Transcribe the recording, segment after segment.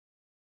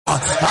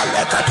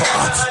Alekato,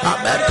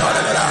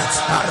 Amentorela,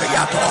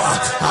 Ariato,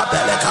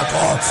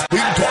 Abelekato,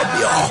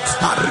 Intomio,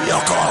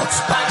 Arioko,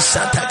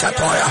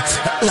 Santekatoya,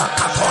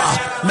 Lakatoa,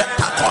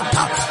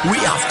 Metaconta. We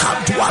have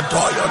come to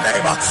adore your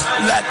name.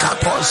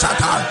 Lekato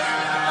Satan.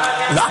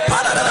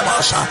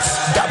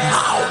 The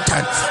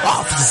mountain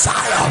of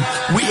Zion,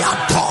 we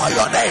adore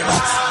your name.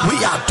 We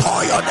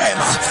adore your name.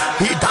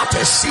 He that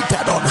is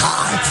seated on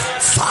high,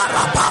 far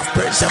above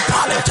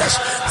principalities,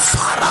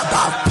 far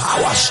above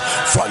powers.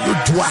 For you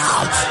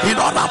dwell in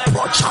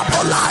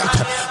unapproachable light.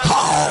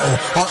 How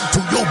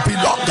unto you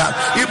belong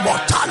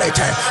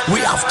immortality.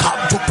 We have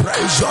come to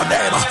praise your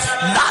name.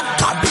 None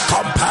can be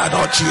compared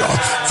unto you.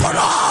 For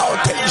all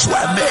things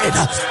were made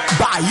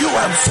by you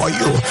and for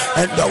you,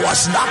 and there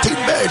was nothing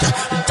made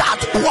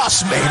that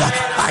was made.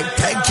 I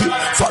thank you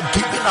for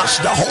giving us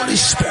the Holy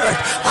Spirit.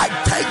 I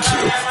thank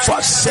you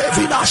for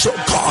saving us, oh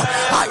God.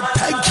 I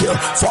thank you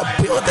for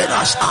building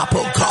us up,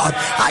 oh God.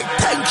 I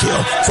thank you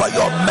for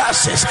your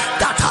mercies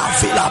that are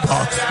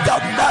available, the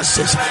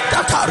mercies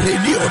that are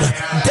renewed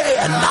day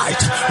and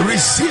night.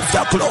 Receive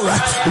the glory,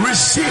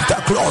 receive the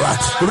glory,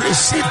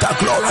 receive the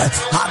glory.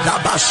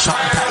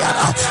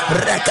 Adabashantayana,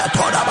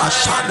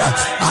 Rekatodabashanda,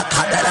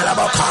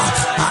 Akadeleboka,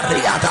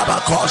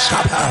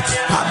 Ariadabakosapa,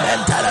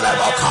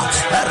 Amenteleboka,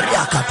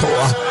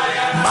 Riakatoa,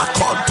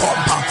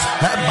 Makontompa,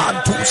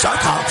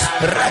 Mantusaka,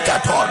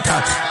 Rekatonta,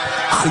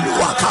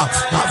 Aluaka,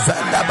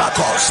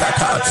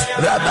 Avelebakosata,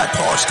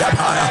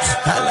 Rebetoskapaya,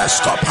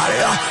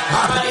 Elescoparia,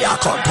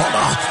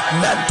 Ariakontoma,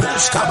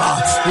 Mentuskaba,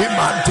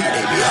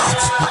 Imantilibia,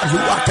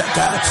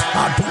 Aluateka,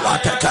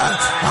 Aduateka,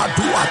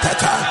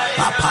 Aduateka,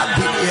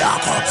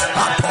 Apandiliako,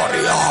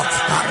 Aporio,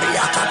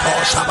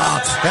 Ariakatosaba,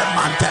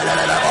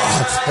 Emantelebo,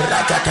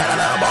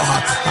 Rekatelebo,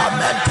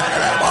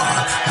 Amentelebo,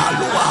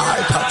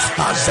 Aluaita,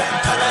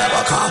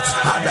 Azenteleboka,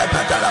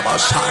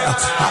 Anepetelebosaya,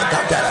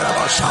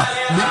 Agadelebosha,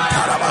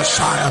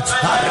 Mintarabasaya,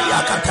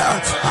 Ariakata,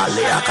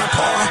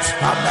 Aliakato,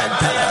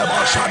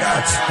 Amenteleboshana,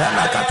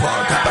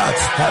 Elakatonta,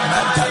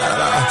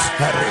 Amentelebo,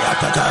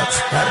 Ariataka,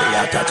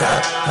 Ariataka,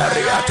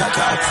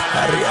 Ariataka,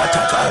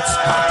 Ariataka,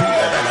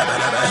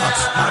 Atulebelebelebe,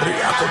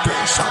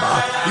 Ariakotosaba,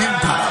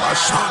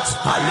 Intarabasha,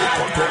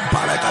 Alikoton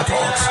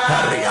Palekato,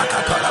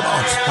 Ariakatalabo,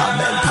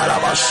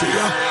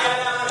 Amentalabashia.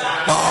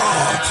 Oh,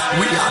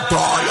 we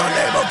adore your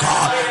name, oh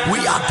God. We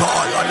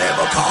adore your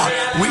name, oh God.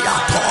 We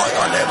adore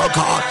your name, oh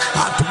God.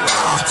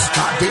 Adura,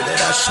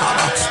 Adilina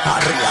Shama,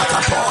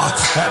 Ariakatoa,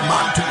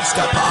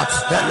 Emantuskapa,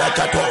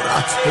 Elekatora,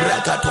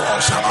 Rekator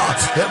Shama,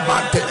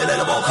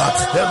 Emanteleboka,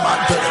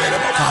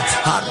 Emanteleboka,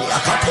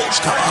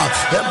 Ariakatoskapa,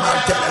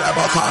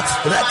 Emanteleboka,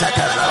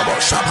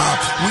 Rekateleboshama.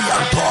 We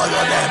adore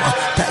your name.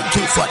 Thank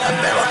you for the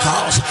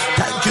miracles.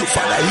 Thank you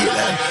for the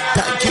healing.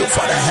 Thank you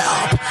for the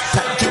help.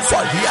 Thank you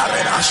for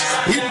hearing us.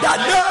 In the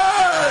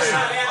name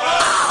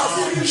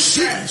of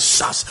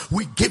Jesus,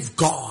 we give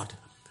God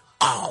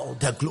all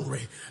the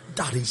glory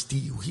that is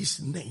due his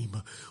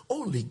name.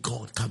 Only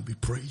God can be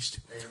praised.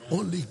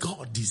 Only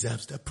God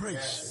deserves the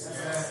praise.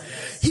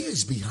 He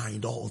is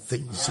behind all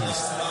things.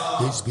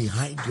 He's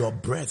behind your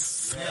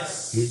breath.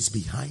 He's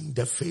behind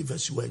the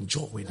favors you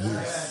enjoy with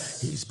him.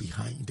 He's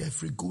behind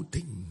every good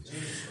thing.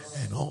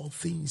 And all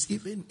things,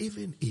 even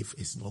if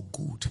it's not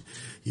good,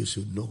 you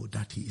should know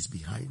that he is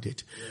behind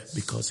it,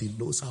 because he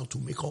knows how to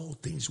make all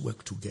things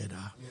work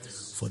together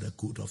for the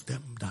good of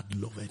them that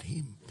loved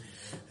him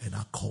and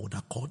are called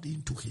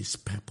according to his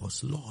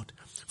purpose. Lord,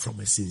 from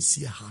a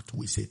sincere heart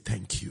we say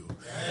thank you.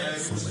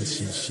 From a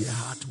sincere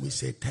heart we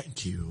say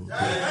thank you.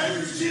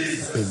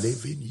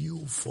 Believing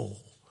you for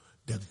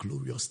the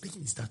glorious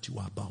things that you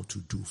are about to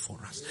do for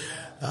us.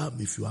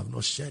 If you have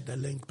not shared the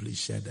link, please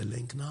share the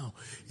link now.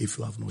 If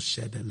you have not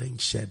shared the link,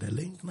 share the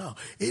link now.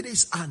 It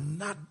is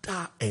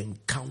another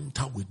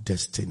encounter with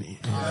destiny.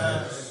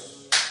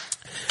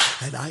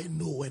 And I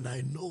know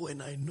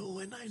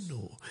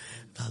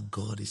that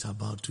God is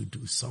about to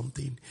do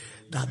something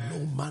that no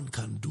man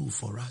can do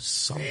for us.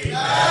 Something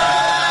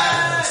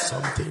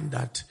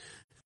that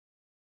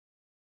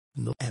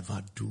no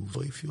ever do.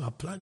 So if you are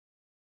planning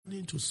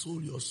to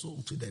sold your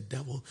soul to the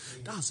devil,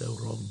 that's a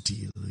wrong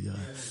deal.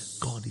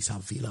 God is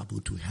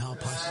available to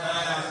help us,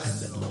 and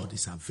the Lord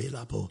is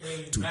available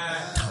to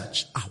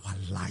touch our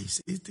lives.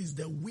 It is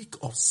the week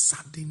of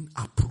sudden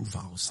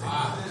approvals, and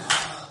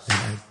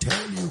I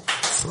tell you,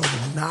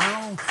 from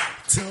now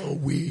till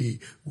we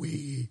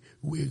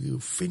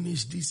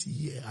finish this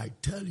year, I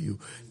tell you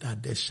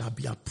that there shall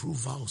be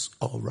approvals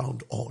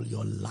around all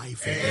your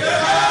life.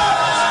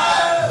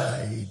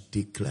 I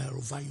declare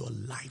over your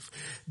life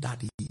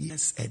that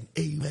yes and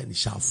amen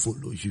shall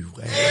follow you.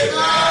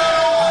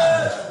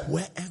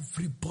 Where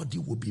everybody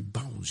will be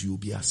bound, you will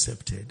be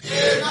accepted.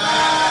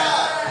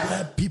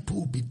 Where people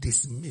will be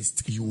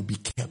dismissed, you will be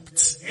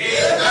kept.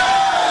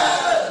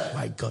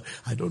 My God,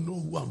 I don't know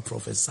who I'm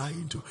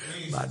prophesying to,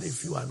 but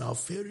if you are an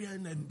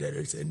Alpharian and there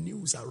is a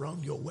news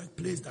around your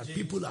workplace that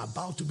people are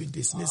about to be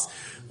dismissed,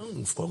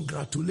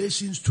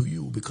 congratulations to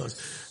you, because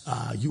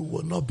you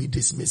will not be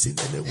dismissed in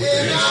any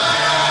way.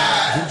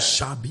 You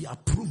shall be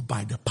approved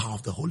by the power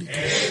of the Holy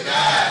Ghost.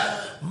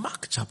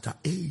 Mark chapter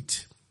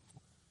 8.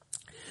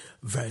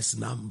 verse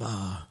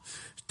number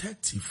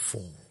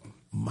 34.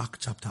 Mark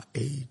chapter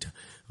 8,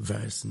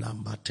 verse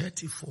number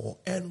 34.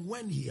 And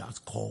when he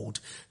had called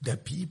the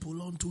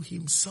people unto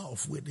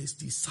himself with his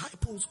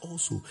disciples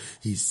also,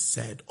 he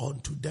said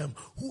unto them,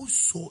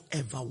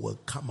 whosoever will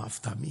come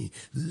after me,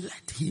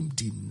 let him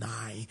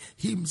deny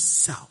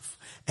himself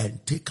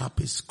and take up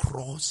his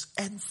cross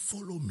and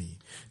follow me.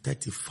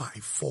 35.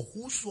 For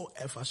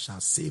whosoever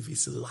shall save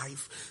his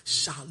life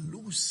shall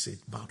lose it,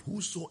 but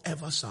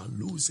whosoever shall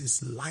lose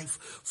his life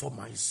for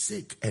my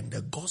sake and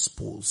the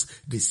gospel's,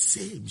 the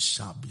same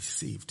shall be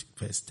saved.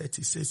 Verse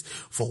 30 says,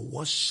 for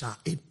what shall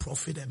it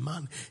profit a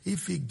man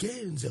if he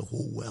gains the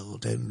whole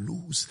world and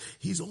lose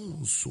his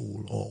own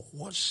soul? Or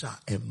what shall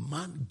a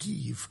man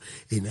give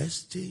in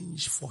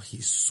exchange for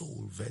his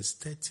soul? Verse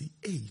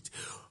 38.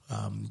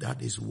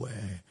 That is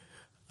where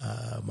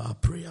our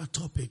prayer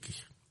topic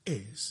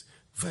is.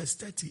 Verse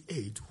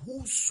 38.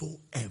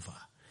 Whosoever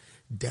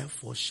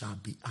therefore shall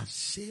be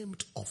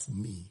ashamed of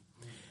me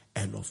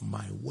and of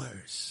my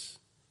words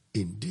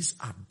in this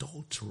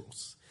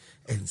adulterous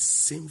and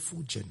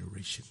sinful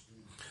generation,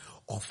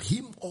 of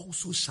him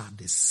also shall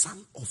the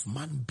Son of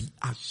Man be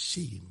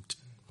ashamed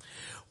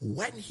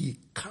when he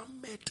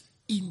cometh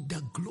in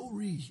the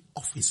glory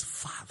of his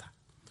Father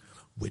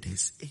with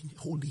his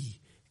holy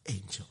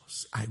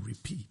angels. I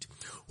repeat,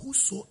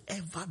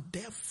 whosoever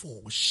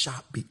therefore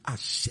shall be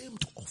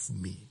ashamed of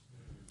me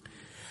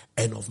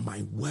and of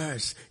my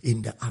words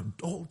in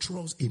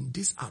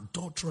this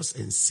adulterous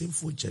and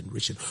sinful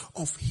generation,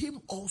 of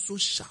him also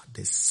shall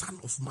the Son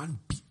of Man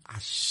be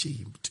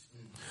ashamed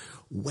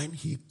when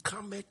he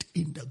cometh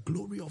in the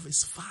glory of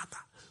his Father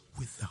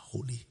with the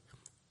holy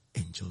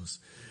angels.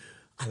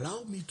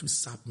 Allow me to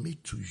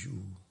submit to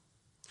you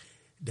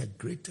the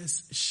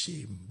greatest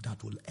shame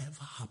that will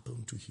ever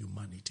happen to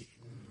humanity.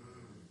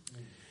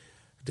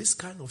 This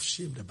kind of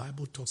shame the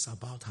Bible talks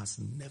about has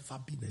never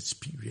been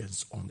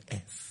experienced on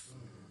earth.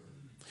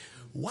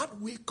 What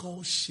we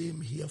call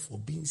shame here for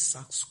being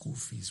sacked school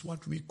fees,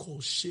 what we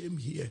call shame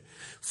here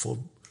for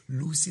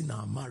losing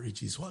our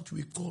marriages, what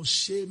we call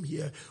shame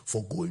here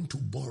for going to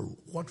borrow,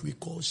 what we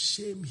call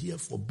shame here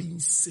for being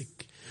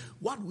sick,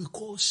 what we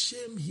call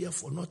shame here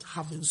for not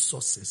having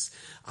sources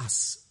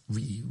as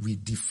we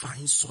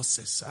define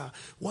sources.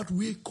 What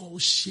we call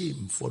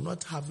shame for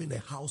not having a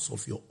house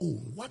of your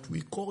own. What we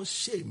call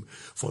shame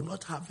for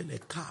not having a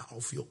car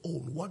of your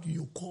own. What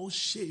you call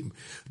shame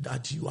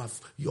that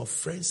your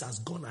friends has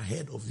gone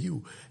ahead of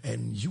you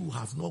and you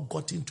have not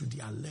gotten to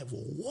their level.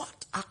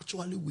 What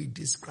actually we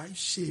describe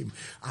shame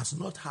as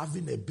not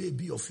having a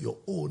baby of your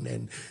own,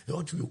 and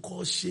what you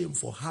call shame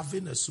for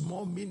having a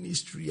small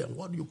ministry, and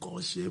what you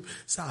call shame.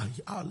 So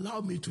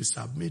allow me to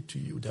submit to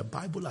you. The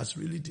Bible has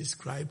really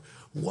described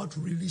what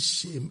really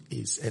shame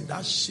is, and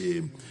that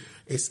shame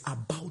is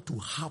about to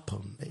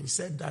happen. And he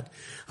said that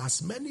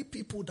as many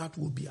people that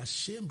will be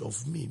ashamed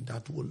of me,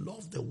 that will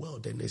love the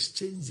world and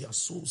exchange their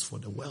souls for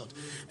the world,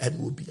 and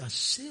will be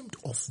ashamed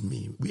of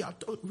me.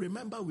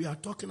 Remember, we are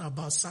talking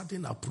about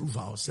certain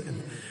approvals,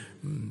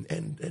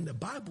 and the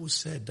Bible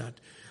said that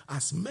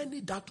as many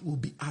that will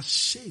be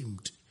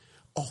ashamed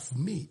of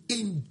me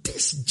in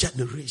this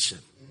generation,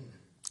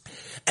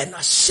 and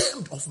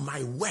ashamed of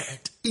my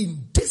word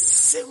in this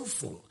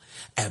sinful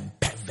and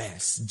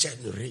perverse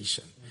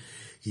generation,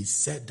 he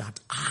said that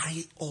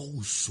I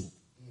also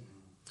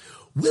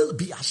will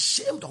be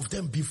ashamed of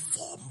them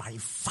before my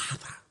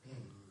Father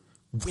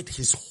with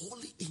his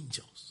holy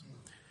angels.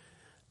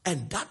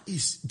 And that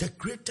is the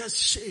greatest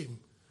shame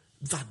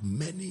that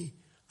many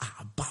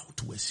are about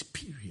to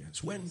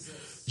experience. When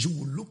you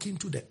will look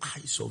into the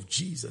eyes of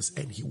Jesus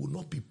and he will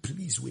not be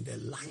pleased with the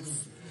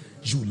life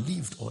you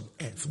lived on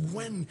earth.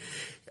 When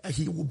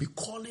he will be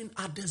calling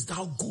others,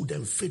 thou good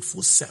and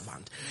faithful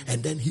servant.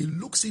 And then he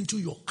looks into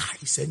your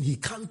eyes and he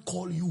can't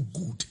call you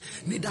good.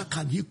 Neither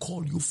can he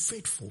call you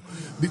faithful,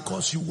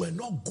 because you were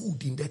not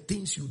good in the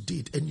things you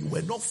did and you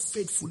were not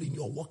faithful in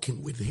your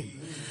walking with him.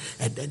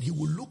 And then he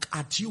will look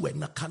at you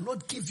and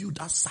cannot give you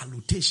that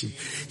salutation.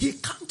 He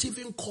can't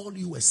even call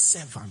you a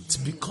servant,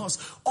 because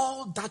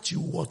all that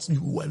you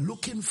were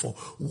looking for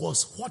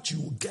was what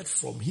you would get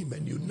from him,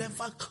 and you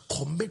never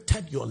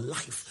committed your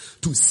life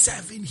to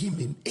serving him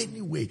in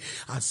any way,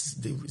 as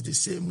the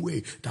same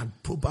way that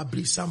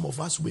probably some of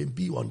us will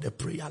be on the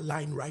prayer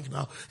line right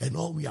now, and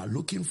all we are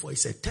looking for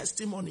is a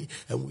testimony,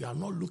 and we are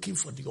not looking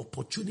for the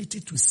opportunity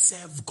to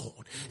serve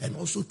God and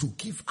also to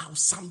give out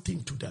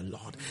something to the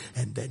Lord.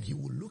 And then he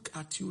will look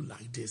at you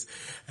like this,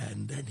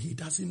 and then he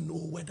doesn't know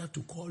whether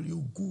to call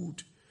you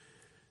good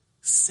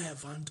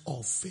servant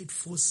or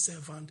faithful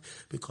servant,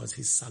 because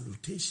his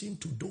salutation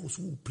to those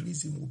who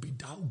please him will be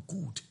thou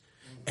good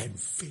and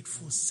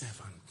faithful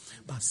servant.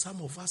 But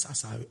some of us,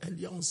 as I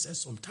earlier on said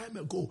some time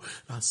ago,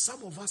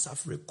 some of us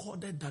have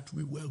recorded that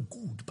we were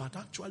good, but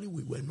actually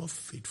we were not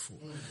faithful.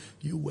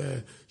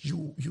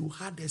 You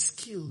had a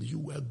skill, you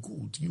were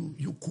good,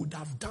 you could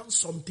have done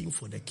something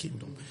for the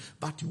kingdom,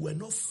 but you were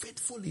not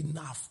faithful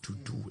enough to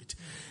do it.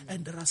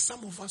 And there are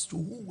some of us too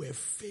who were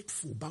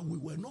faithful, but we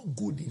were not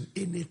good in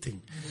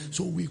anything,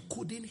 so we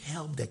couldn't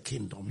help the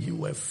kingdom. You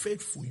were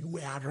faithful, you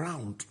were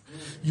around,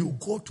 you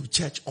go to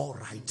church all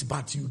right,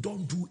 but you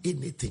don't do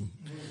anything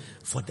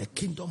for the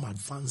kingdom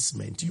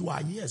advancement. You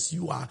are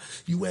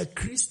a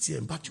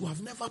Christian, but you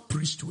have never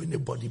preached to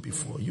anybody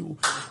before. You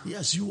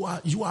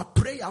are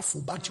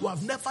prayerful, but you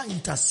have never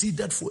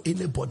interceded for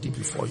anybody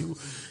before.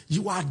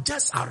 You are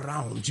just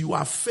around. You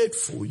are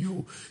faithful.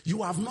 You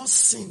have not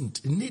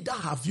sinned. Neither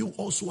have you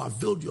also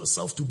availed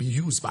yourself to be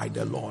used by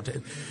the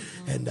Lord.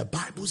 And the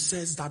Bible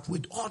says that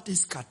with all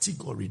this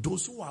category,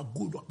 those who are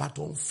good but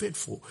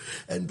unfaithful,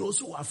 and those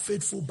who are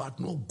faithful but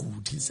not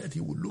good, he said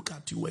he will look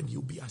at you and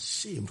you'll be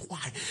ashamed.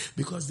 Why?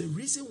 Because the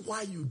reason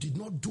why you did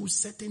not do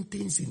certain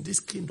things in this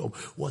kingdom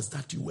was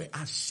that you were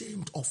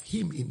ashamed of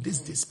him in this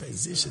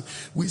dispensation.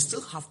 We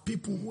still have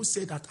people who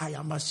say that I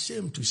am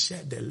ashamed to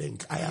share the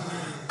link.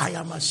 I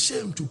am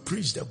ashamed to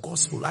preach the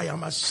gospel. I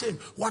am ashamed.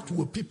 What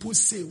will people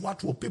say?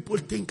 What will people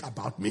think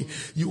about me?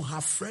 You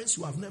have friends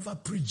you have never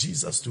preached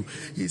Jesus to.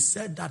 He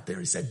said that there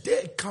is a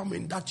day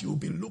coming that you will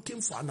be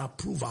looking for an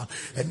approval.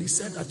 And he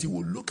said that he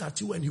will look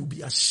at you and he will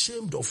be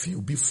ashamed of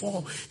you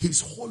before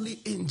his holy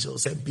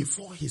angels and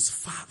before his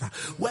Father.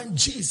 When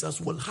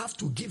Jesus will have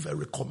to give a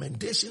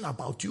recommendation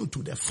about you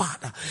to the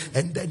Father,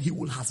 and then he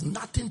will have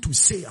nothing to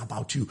say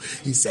about you.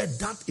 He said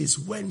that is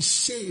when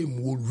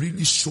shame will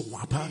really show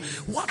up.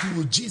 What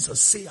will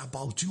Jesus say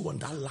about you on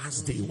that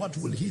last day? What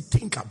will he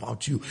think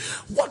about you?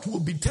 What will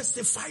be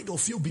testified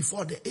of you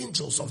before the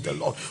angels of the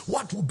Lord?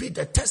 What will be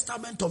the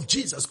testament of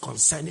Jesus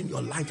concerning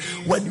your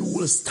life? When you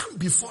will stand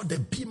before the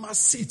bema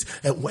seat,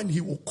 and when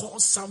he will call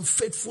some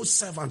faithful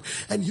servant,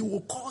 and he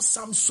will call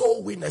some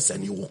soul winners,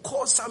 and he will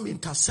call some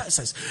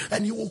intercessors,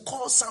 and he will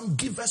call some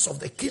givers of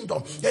the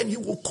kingdom, and he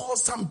will call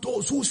some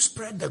those who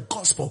spread the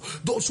gospel,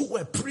 those who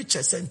were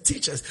preachers and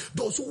teachers,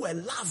 those who were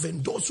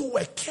loving, those who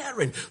were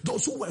caring,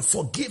 those who were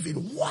forgiving.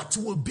 What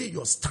will be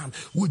your stand?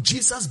 Will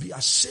Jesus be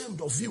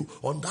ashamed of you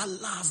on that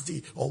last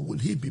day, or will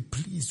he be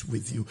pleased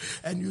with you?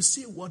 And you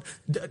see what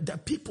the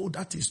people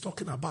that he's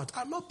talking about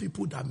are not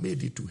people that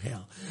made it to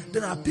hell.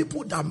 There are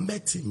people that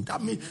met him.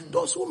 That means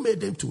those who made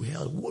them to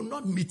hell will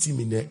not meet him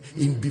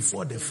in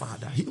before the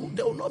Father.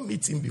 They will not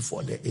meet him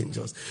before the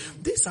angels.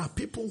 These are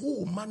people who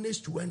will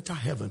manage to enter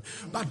heaven,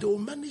 but they will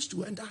manage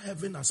to enter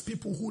heaven as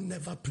people who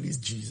never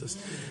pleased Jesus.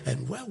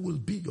 And where will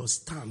be your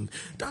stand?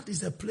 That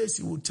is the place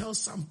he will tell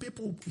some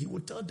people, he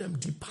will tell them,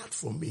 depart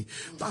from me.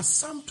 But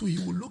some too, he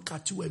will look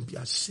at you and be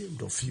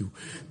ashamed of you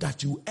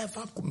that you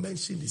ever could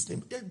mention his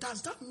name.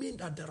 Does that mean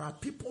that there are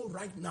people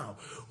right now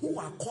who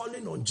are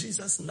calling on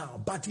Jesus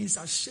now, but he's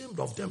ashamed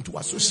of them to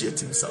associate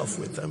himself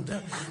with them?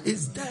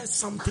 Is there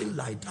something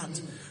like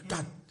that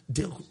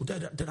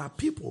there are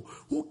people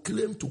who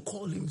claim to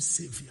call him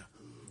Savior,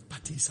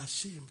 but he's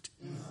ashamed.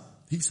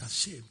 He's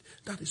ashamed.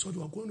 That is what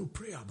you are going to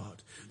pray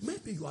about.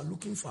 Maybe you are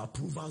looking for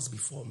approvals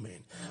before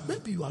men.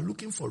 Maybe you are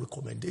looking for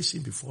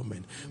recommendation before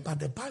men.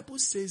 But the Bible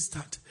says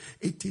that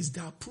it is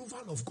the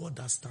approval of God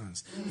that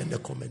stands and the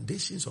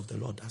commendations of the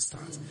Lord that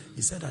stands.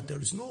 He said that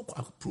there is no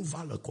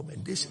approval or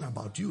commendation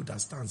about you that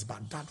stands,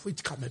 but that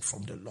which cometh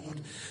from the Lord.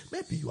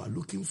 Maybe you are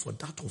looking for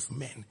that of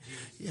men.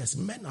 Yes,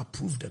 men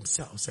approve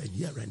themselves, and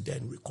here and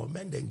then we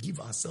commend and give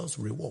ourselves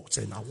rewards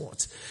and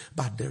awards.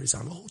 But there is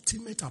an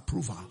ultimate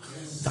approval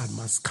that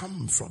must come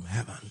from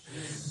heaven.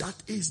 That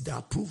is the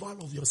approval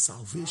of your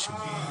salvation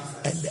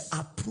and the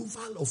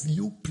approval of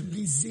you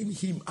pleasing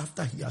him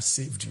after he has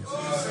saved you.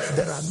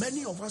 There are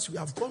many of us, we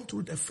have gone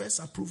through the first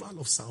approval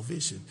of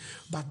salvation,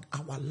 but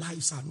our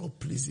lives are not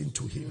pleasing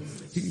to him.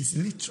 He is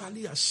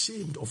literally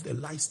ashamed of the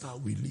lifestyle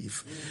we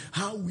live.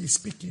 How we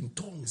speak in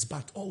tongues,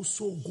 but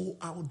also go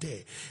out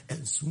there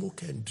and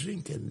smoke and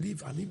drink and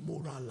live an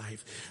immoral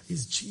life.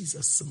 Is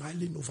Jesus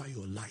smiling over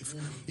your life?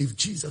 If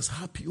Jesus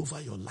happy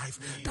over your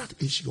life, that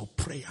is your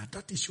prayer.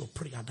 That is your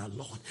prayer, that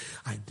Lord,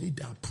 I need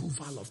the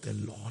approval of the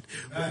Lord.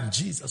 When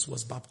Jesus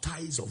was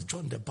baptized of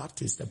John the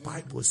Baptist, the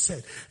Bible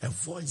said a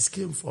voice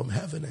came from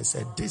heaven and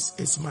said, this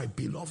is my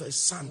beloved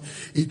son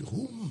in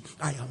whom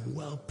I am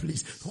well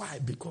pleased. Why?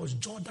 Because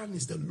Jordan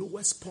is the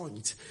lowest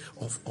point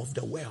of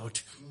the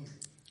world.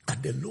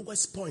 At the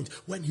lowest point,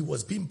 when he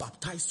was being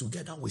baptized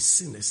together with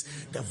sinners,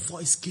 the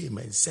voice came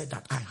and said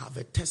that I have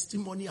a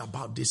testimony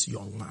about this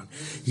young man.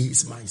 He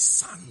is my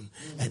son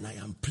and I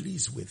am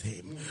pleased with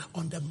him.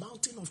 On the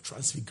mountain of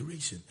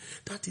transfiguration,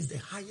 that is the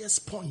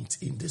highest point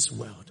in this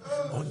world.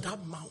 On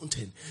that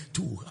mountain,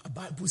 too, the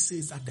Bible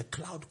says that the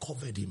cloud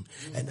covered him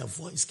and a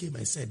voice came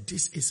and said,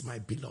 this is my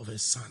beloved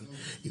son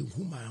in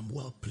whom I am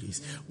well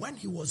pleased. When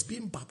he was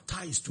being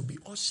baptized to be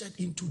ushered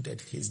into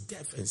his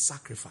death and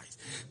sacrifice,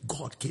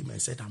 God came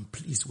and said, I'm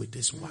pleased with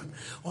this one.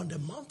 On the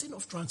mountain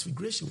of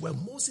transfiguration, where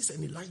Moses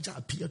and Elijah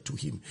appeared to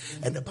him,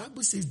 and the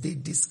Bible says they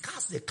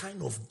discussed the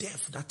kind of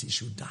death that he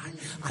should die.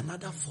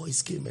 Another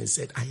voice came and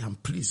said, I am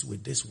pleased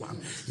with this one.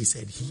 He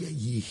said, hear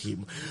ye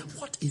him.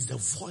 What is the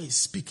voice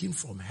speaking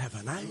from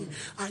heaven?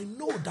 I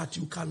know that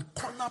you can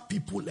corner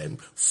people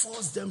and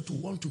force them to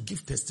want to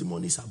give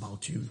testimonies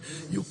about you.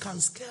 You can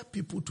scare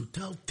people to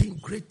tell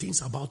great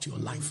things about your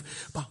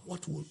life. But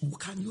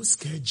can you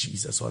scare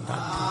Jesus on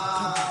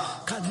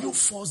that day? Can you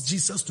force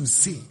Jesus to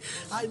say?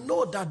 I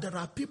know that there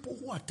are people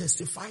who are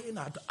testifying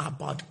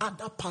about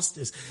other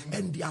pastors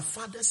and their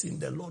fathers in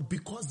the Lord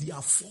because they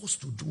are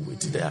forced to do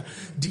it.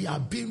 They are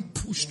being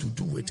pushed to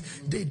do it.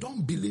 They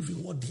don't believe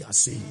in what they are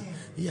saying.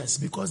 Yes,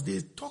 because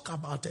they talk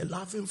about a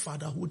loving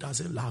father who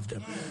doesn't love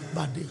them,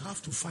 but they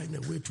have to find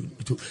a way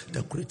to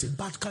decorate it.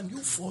 But can you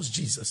force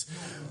Jesus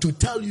to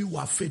tell you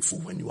are faithful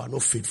when you are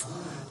not faithful?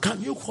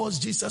 Can you force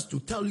Jesus to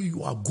tell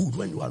you are good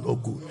when you are not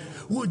good?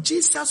 Will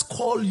Jesus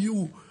call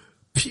you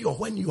pure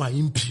when you are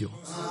impure?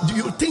 Do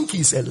you think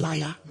he's a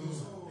liar?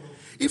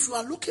 If you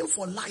are looking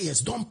for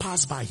liars, don't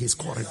pass by his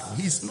corridor.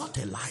 He's not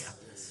a liar.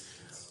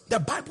 The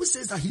Bible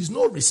says that he's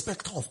no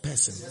respecter of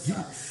person.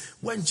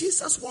 When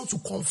Jesus wants to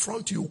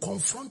confront you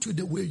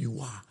the way you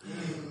are.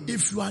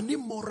 If you are an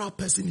immoral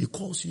person, he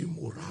calls you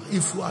immoral.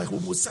 If you are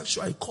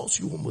homosexual, he calls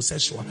you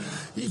homosexual.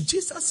 If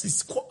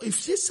Jesus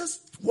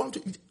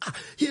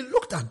he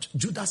looked at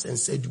Judas and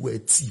said, you were a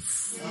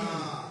thief.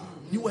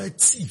 You were a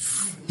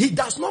thief. He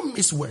does not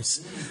miss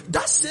words.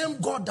 That same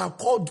God that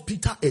called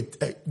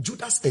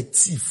Judas a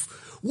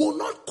thief will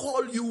not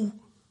call you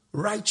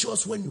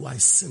righteous when you are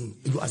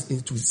you are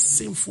into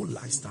sinful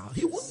lifestyle.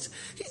 He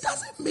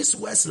doesn't miss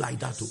words like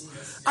that.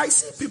 I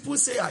see people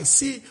say, I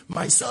see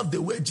myself the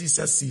way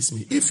Jesus sees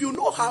me. If you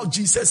know how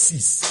Jesus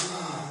sees,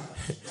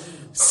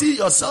 see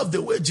yourself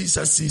the way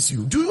Jesus sees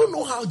you. Do you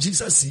know how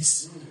Jesus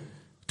sees?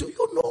 Do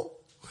you know?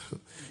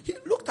 He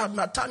looked at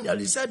Nathanael,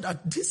 he said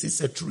that this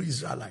is a true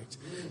Israelite,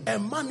 a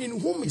man in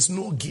whom is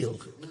no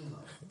guilt.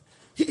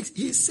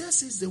 He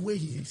says it's the way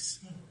he is.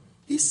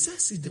 He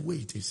says it the way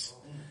it is.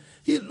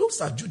 He looks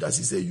at Judas,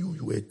 he says, you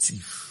were a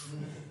thief.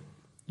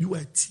 You were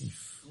a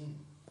thief.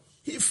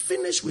 He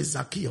finished with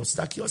Zacchaeus.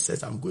 Zacchaeus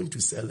says, I'm going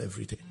to sell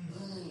everything.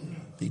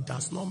 He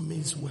does not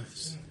mince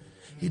words.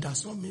 He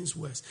does not mince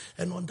words.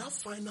 And on that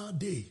final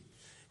day,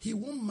 he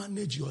won't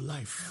manage your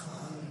life.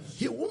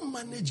 He won't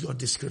manage your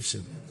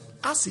description.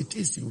 As it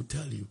is, he will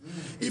tell you.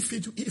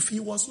 If he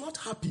was not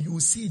happy, you will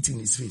see it in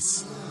his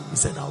face. He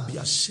said, I'll be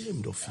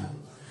ashamed of you.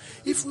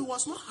 If he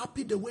was not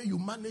happy the way you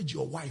manage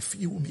your wife,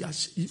 you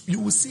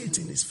will see it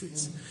in his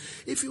face.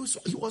 If he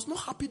was not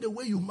happy the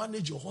way you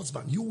manage your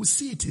husband, you will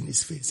see it in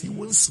his face. He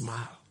won't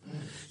smile.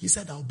 He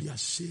said, I'll be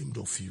ashamed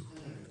of you.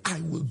 I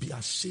will be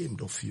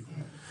ashamed of you.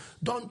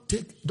 Don't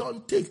take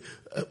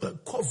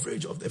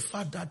coverage of the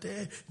fact that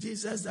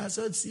Jesus does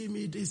not see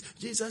me this.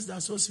 Jesus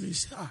does not see me.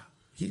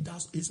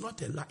 He's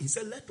not a liar. He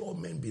said, let all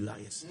men be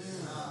liars.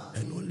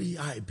 And only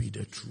I be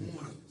the true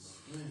one.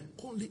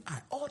 Only I.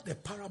 All the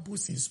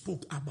parables he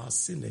spoke about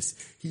sinners,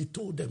 he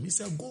told them, he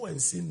said, go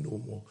and sin no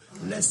more,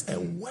 lest a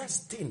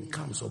worse thing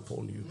comes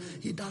upon you.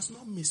 He does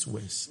not miss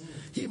words.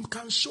 He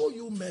can show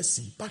you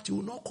mercy, but he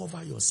will not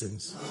cover your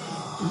sins.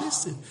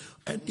 Listen,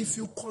 and if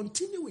you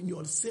continue in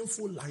your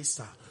sinful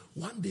lifestyle,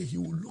 one day he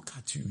will look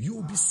at you. You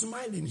will be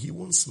smiling, he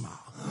won't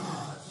smile.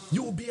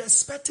 You will be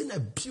expecting a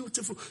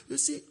beautiful, you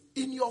see,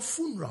 in your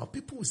funeral,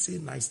 people will say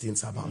nice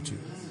things about you.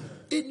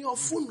 In your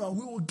funeral,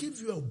 we will give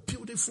you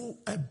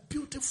a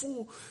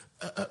beautiful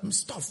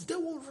stuff. They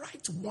will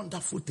write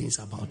wonderful things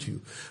about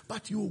you.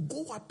 But you will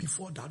go up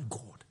before that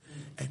God.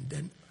 And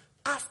then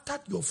after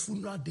your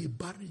funeral, they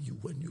bury you.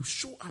 When you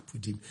show up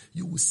with him,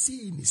 you will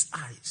see in his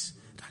eyes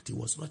that he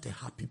was not a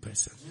happy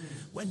person.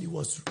 When he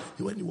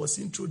was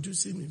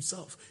introducing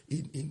himself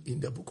in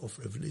the book of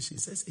Revelation,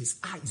 he says his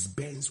eyes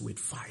burns with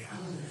fire.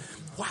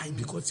 Why?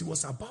 Because he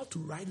was about to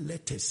write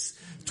letters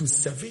to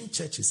 7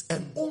 churches,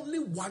 and only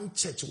one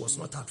church was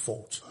not at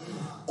fault.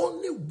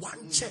 Only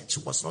one church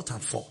was not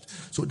at fault.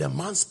 So the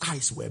man's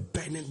eyes were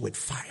burning with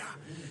fire.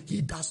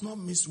 He does not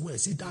miss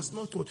words. He does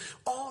not.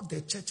 All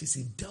the churches,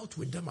 he dealt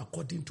with them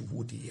according to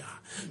who they are.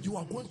 You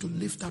are going to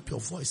lift up your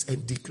voice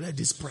and declare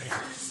this prayer.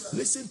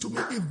 Listen to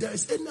me. If there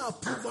is any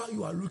approval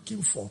you are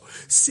looking for,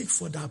 seek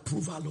for the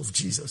approval of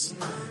Jesus.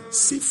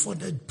 Seek for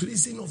the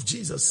pleasing of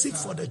Jesus. Seek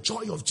for the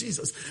joy of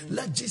Jesus.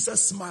 Let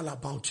Jesus smile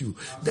about you.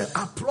 The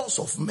applause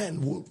of men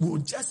will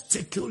just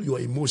tickle your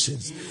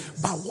emotions.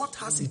 But what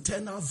has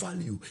eternal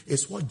value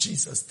is what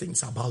Jesus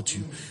thinks about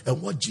you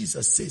and what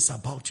Jesus says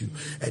about you.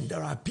 And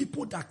there are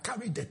people that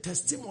carry the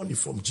testimony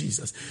from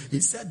Jesus.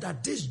 He said, said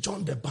that this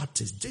John the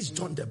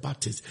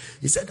Baptist,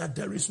 he said that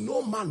there is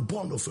no man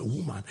born of a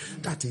woman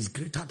that is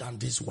greater than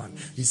this one.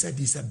 He said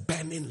he's a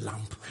burning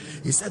lamp.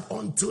 He said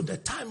until the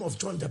time of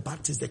John the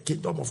Baptist, the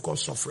kingdom of God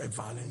suffered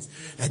violence.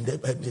 And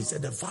he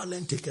said the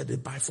violent take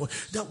it by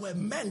force. There were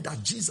men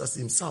that Jesus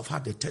himself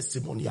had a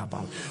testimony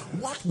about.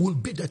 What will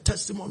be the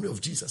testimony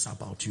of Jesus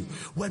about you?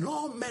 When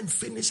all men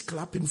finish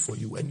clapping for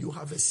you and you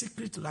have a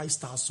secret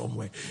lifestyle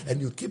somewhere and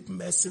you keep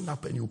messing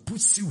up and you put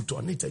suit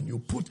on it and you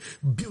put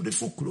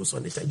beautiful clothes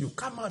on it and you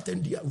come out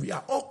and we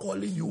are all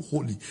calling you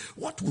holy,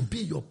 what will be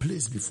your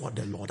place before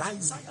the Lord?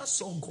 Isaiah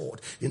saw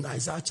God in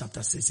Isaiah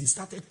chapter 6. He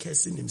started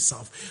cursing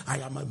himself. I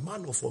am a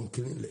man of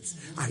unclean lips.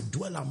 I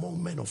dwell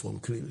among men of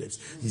unclean lips.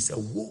 He said,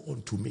 woe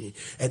unto me.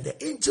 And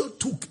the angel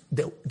took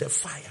the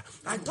fire.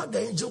 I thought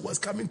the angel was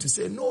coming to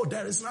say, no,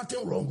 there is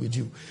nothing wrong with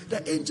you.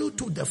 The angel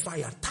took the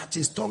fire, touched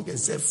his tongue and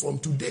said, from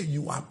today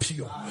you are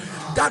pure.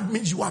 That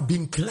means you are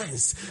being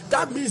cleansed.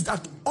 That means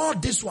that all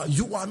this while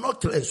you are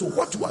not cleansed. So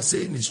what you are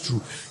saying is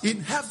true.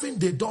 In heaven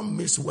they don't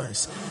miss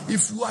words.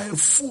 If you are a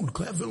fool,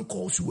 heaven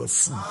calls you a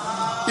fool.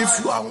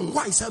 If you are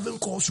unwise, heaven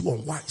calls you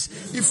unwise.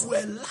 If you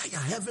are a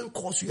liar, heaven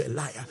calls you a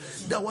liar.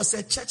 There was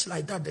a church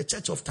like that, the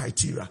church of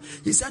Thyatira.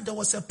 He said there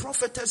was a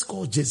prophetess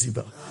called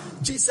Jezebel.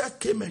 Jesus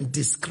came and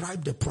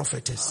described the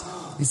prophetess.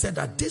 He said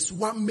that this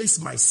one makes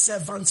my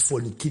servants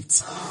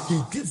fornicate. He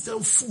gives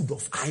them food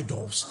of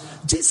idols.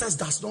 Jesus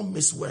does not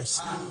miss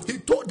words. He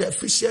told the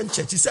Ephesian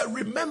church, he said,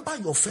 remember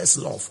your first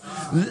love,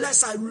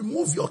 lest I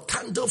remove your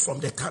candle from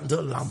the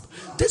candle lamp.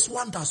 This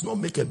one does not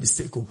make a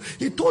mistake.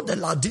 He told the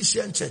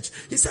Laodicean church,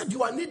 he said,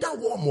 you are neither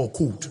warm or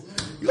cold.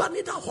 You are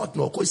neither hot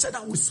nor cold. He said,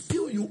 I will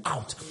spill you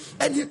out.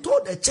 And he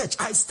told the church,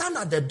 I stand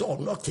at the door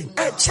knocking.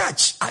 A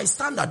church, I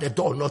stand at the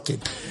door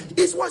knocking.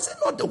 It was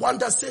not the one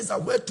that says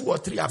that where 2 or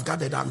 3 have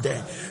gathered, I'm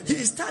there. He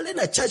is telling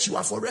a church, you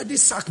have already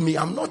sacked me.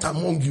 I'm not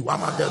among you.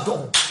 I'm at the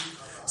door.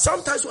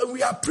 Sometimes when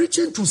we are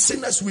preaching to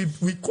sinners, we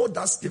quote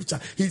that scripture.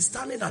 He's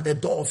standing at the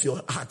door of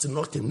your heart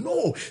knocking.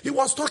 No, he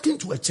was talking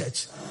to a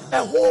church,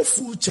 a whole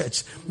full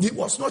church. He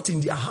was not in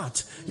their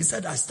heart. He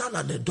said, I stand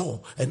at the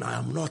door and I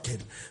am knocking.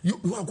 You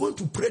are going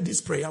to pray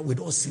this prayer with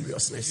all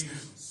seriousness.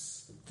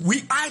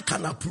 I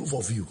can approve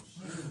of you,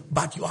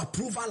 but your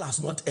approval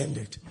has not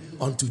ended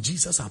until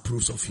Jesus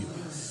approves of you.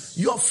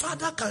 Your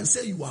father can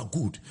say you are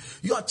good.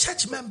 Your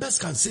church members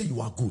can say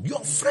you are good. Your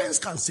friends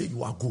can say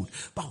you are good.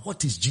 But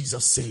what is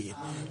Jesus saying?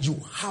 You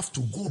have to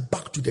go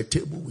back to the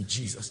table with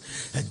Jesus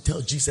and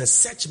tell Jesus,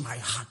 search my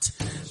heart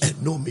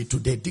and know me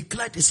today.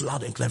 Declare this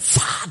loud and clear.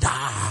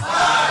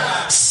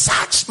 Father,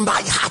 search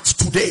my heart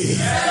today.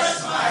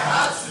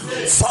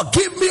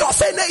 Forgive me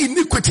of any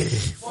iniquity.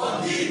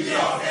 Forgive me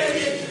of any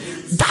iniquity.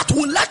 That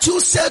will let you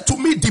say to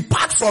me,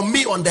 depart from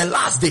me on the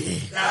last day.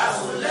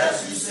 That will let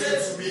you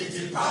say to me,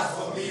 depart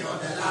from me on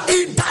the last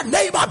day. In the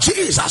name of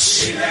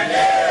Jesus. In the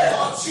name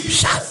of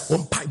Jesus.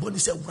 Bible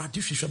said,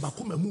 "Uradi hwehwe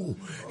makoma mu,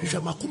 hwehwe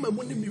makoma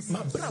mu ni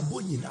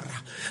mabrabo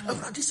nyinara.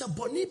 Uradi said,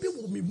 boni bi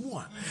wo me mu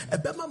a,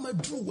 ebema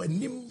madru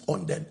wanim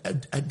on the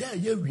ada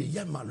ye wie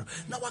ye ma no.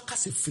 Na waka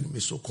se firi me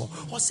so ko.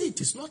 Or say it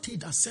is not he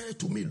that said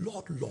to me,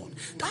 Lord, Lord.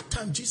 That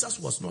time Jesus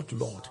was not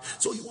Lord.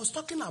 So he was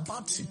talking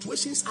about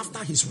situations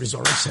after his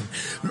resurrection.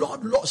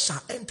 Lord, Lord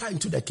shall enter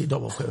into the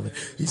kingdom of heaven.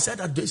 He said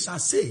that they shall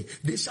say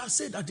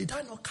that did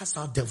I not cast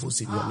out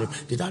devils in your name?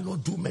 Did I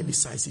not do many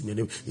signs in your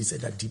name? He said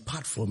that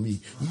depart from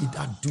me, ye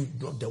that do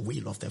not the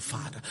will of the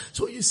Father.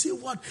 So you see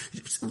what?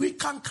 We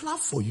can clap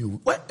for you.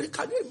 Well,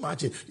 can you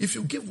imagine if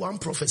you give one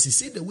prophecy,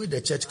 see the way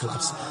the church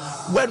claps.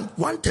 When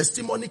one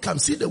testimony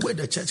comes, see the way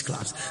the church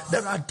claps.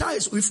 There are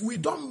times if we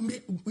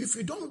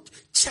don't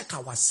check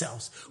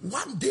ourselves,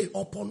 one day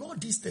upon all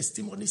these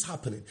testimonies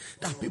happening,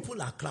 that people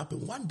are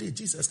clapping, one day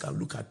Jesus can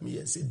look at me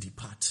and say,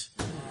 depart.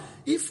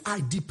 If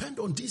I depend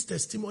on these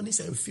testimonies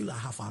and feel I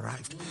have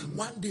arrived,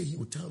 one day he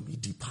will tell me,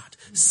 depart.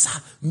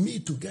 Sir, me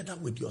together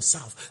with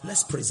yourself,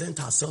 let's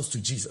present ourselves to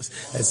Jesus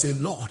and say,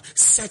 Lord,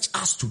 search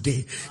us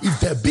today. If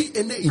there be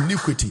any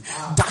iniquity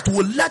that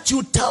will let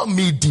you tell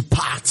me,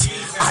 depart,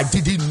 I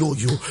didn't know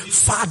you.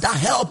 Father,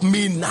 help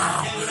me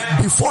now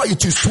before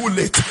it is too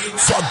late.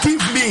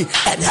 Forgive me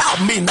and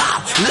help me now.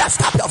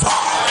 Lift up your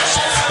voice.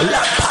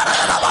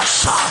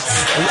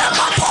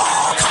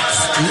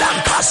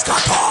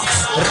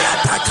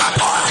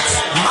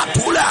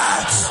 Matula,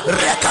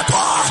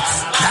 Rekato,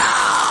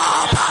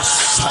 help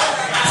us,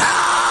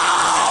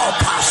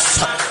 help us,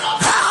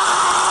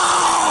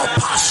 help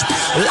us.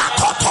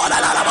 Lakotona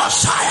la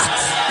Messiah.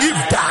 If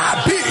there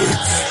be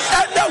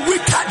any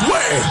wicked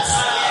way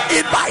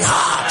in my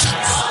heart,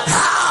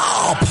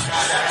 help,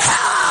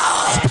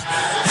 help,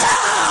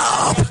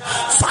 help.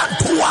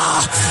 Fantua,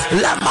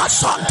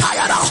 Lemason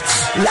Tayana,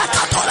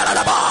 Lakatona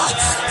la.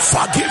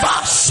 Forgive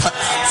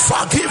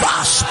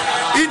us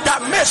in the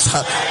midst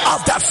of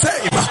the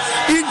fame,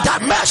 in the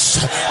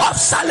midst of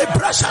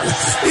celebration,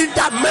 in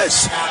the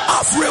midst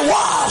of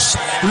rewards.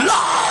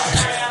 Lord,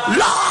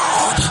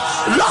 Lord,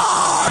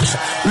 Lord,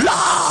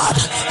 Lord,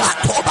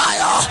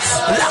 Atobaya,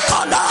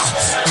 Lakona,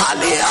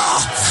 Alia,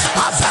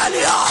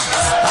 Avelia,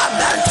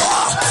 Amento,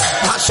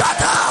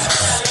 Ashata,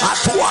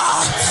 Atua,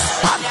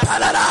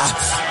 Ampelada.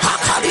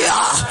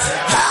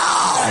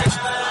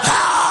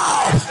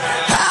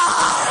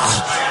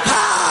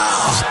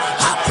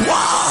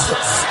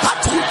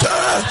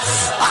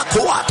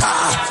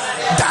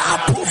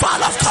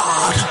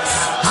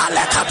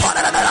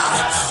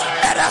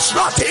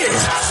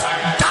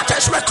 that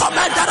is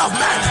recommended of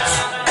men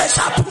is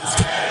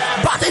approved,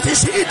 but it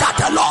is he that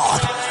the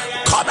Lord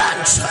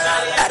commends.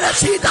 It is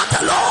he that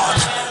the Lord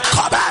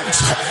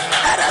commends.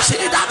 It is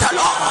he that the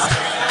Lord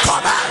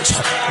commends.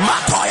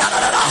 Matoya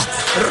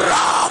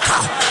rock.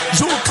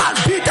 You can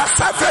be the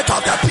favorite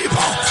of the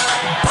people,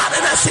 but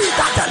it is he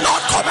that the Lord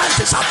commends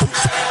is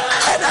approved.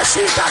 It is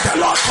he that the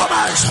Lord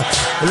commends.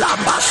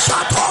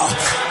 Lambasato,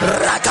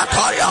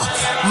 Regatoria,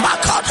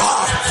 Makato,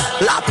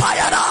 La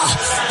Payada,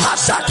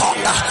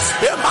 Hasatonga,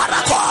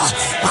 Imarako,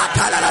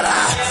 Atalada,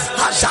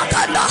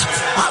 Hasatanda,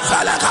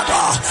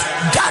 Avalakato.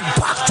 Get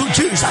back to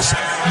Jesus.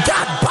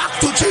 Get back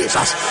to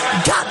Jesus.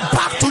 Get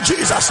back to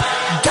Jesus.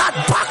 Get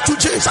back to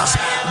Jesus.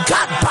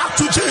 Get back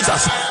to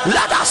Jesus.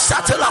 Let us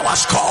settle our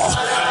score.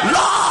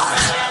 Lord,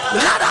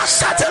 let us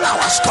settle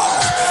our score.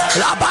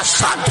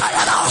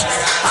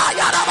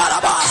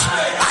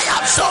 I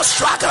am so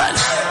struggling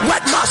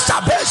with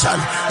masturbation.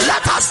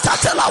 Let us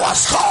settle our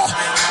score.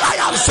 I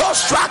am so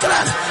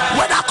struggling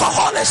with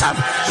alcoholism.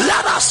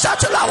 Let us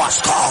settle our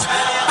score.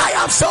 I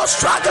am so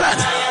struggling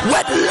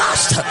with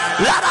lust.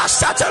 Let us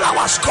settle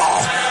our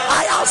score.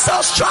 I am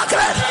so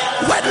struggling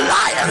with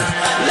lying.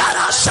 Let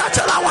us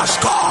settle our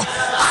score.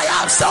 I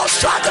am so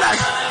struggling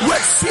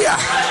with fear.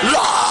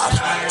 Lord,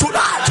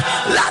 tonight,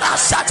 let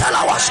us settle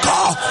our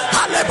score.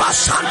 Haleba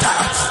Santa,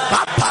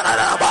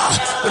 Aparaba,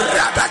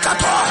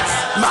 Rebeccato,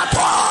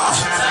 Mato,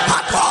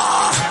 Hato,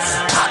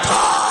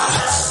 Hato,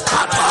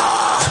 Hato,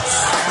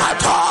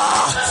 Hato,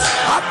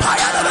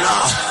 Apayana,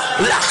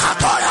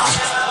 Lakatoya.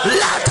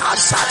 Let us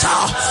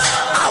settle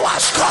our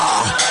score.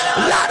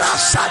 Let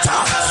us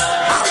settle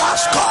our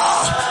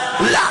score.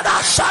 Let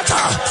us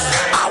settle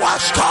our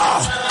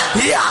score.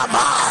 Here am I.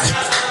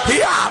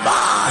 Here am I.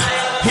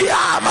 Here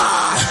am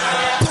I.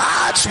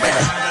 Touch me.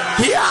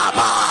 Here am I.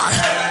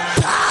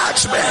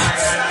 Touch me.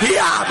 Here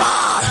am I.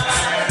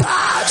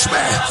 Touch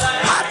me.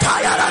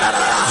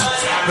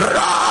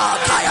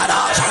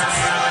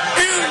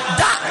 In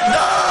that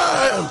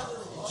name,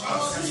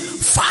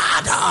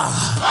 Father,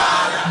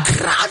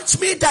 grant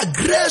me the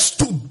grace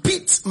to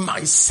beat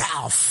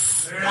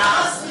myself.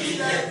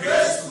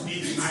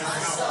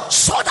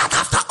 So that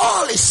after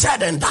all is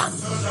said and done,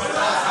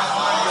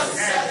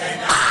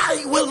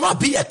 I will not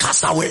be a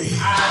castaway.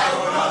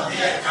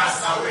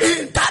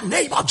 In the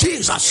name of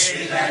Jesus.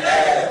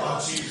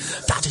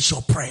 That is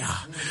your prayer.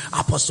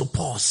 Apostle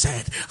Paul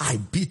said, I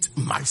beat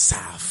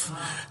myself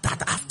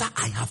that after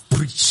I have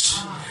preached,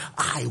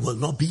 I will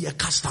not be a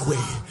castaway.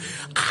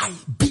 I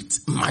beat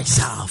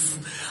myself.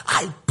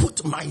 I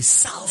put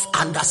myself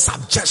under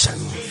subjection.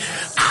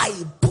 I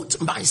put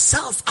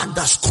myself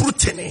under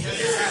scrutiny.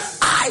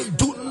 I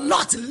do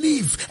not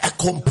live a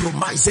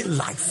compromising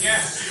life.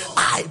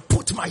 I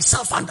put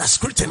myself under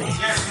scrutiny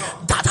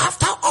that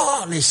after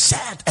all is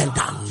said and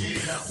done,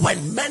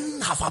 when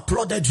men have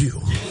applauded you,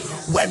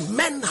 when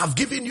men have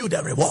given you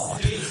the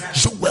reward,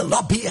 you will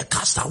not be a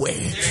castaway.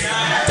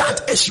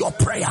 That is your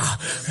prayer.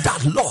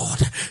 That Lord,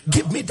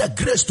 give me the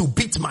grace to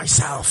beat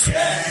myself.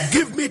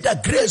 Give me the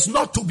grace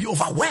not to be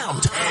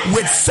overwhelmed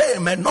with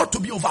fame and not to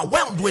be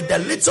overwhelmed with the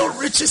little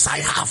riches I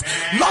have,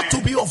 not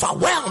to be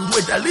overwhelmed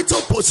with the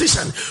little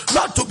position,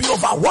 not to be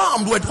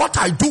overwhelmed with what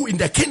I do in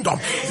the kingdom,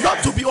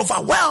 not to be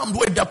overwhelmed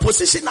with the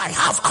position I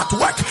have at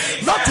work,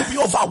 not to be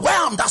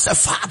overwhelmed as a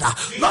father,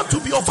 not to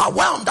be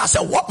overwhelmed as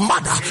a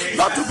mother,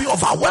 not to be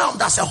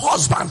overwhelmed as a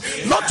husband,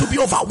 not to be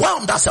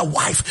overwhelmed as a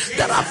wife.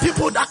 There are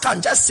people that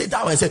can just sit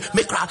down and say,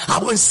 I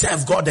won't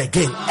serve God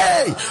again.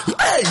 Hey,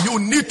 you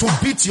need to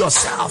beat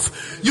yourself.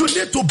 You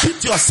need to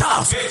beat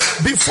yourself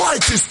before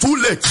it is too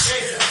late.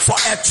 For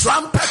a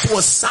trumpet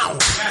will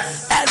sound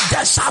and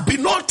there shall be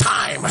no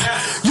time.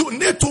 You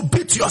need to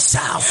beat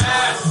yourself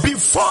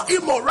before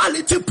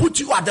immorality put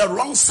you at the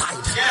wrong side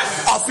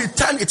of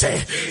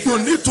eternity. You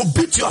need to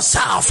beat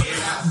yourself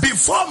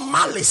before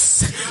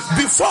malice,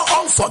 before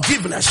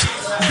unforgiveness,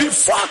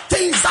 before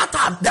things that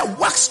are the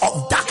works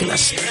of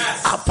darkness.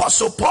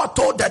 Apostle Paul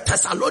told the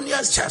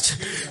Thessalonians church,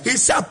 he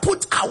said,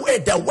 put away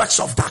the works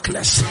of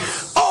darkness.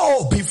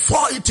 Oh,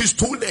 before it is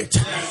too late.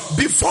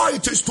 Before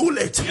it is too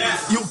late.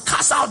 You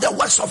cast out the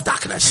works of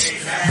darkness.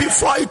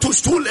 Before it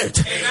is too late.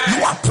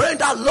 You are praying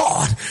that,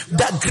 Lord,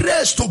 the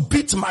grace to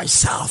beat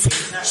myself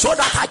so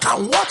that I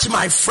can watch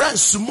my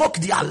friends smoke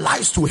their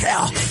lives to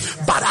hell,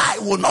 but I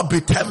will not be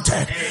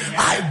tempted.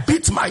 I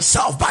beat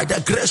myself by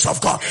the grace of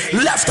God.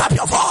 Lift up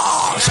your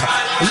voice.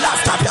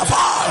 Lift up your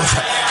voice.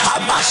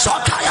 I'm so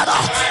tired.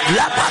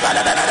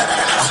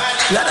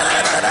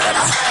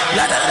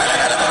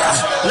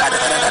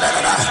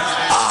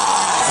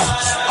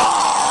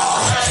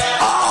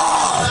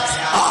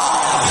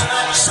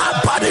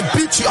 Somebody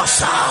beat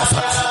yourself. The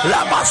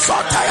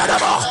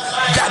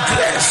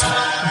grace.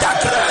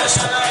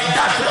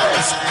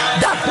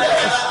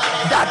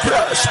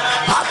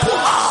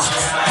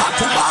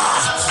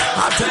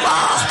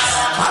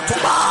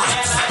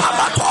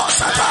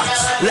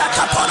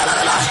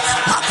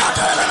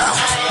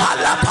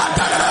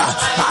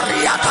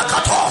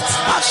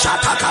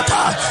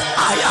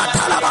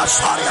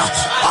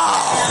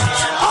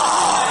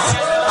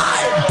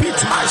 I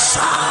beat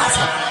myself.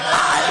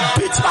 I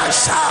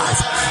myself.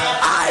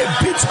 I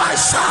beat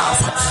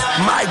myself.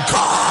 My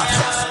God,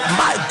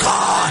 my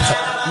God,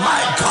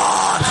 my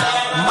God,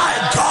 my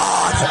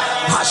God.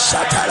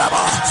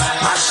 Hashatalaba,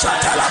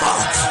 Hashatalaba,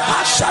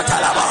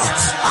 Hashatalaba.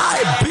 I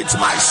beat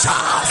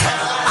myself.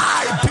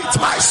 I beat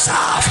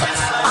myself.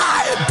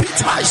 I beat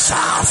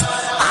myself.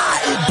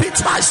 I beat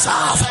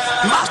myself.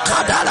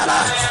 Makadalala,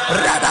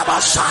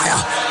 Radabashaya,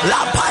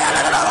 Lampaya.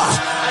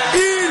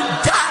 In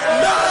that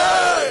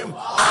name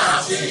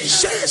of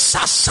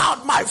Jesus,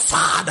 shout, my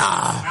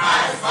Father.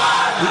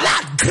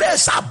 Let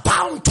grace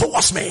abound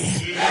towards me.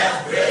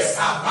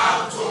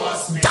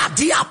 That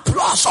the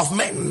applause of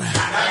men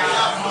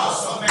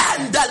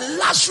and the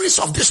luxuries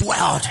of this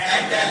world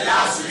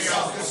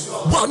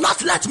will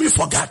not let me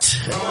forget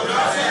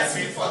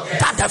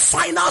that the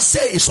final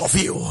say is of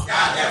you.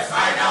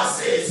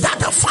 That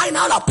the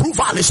final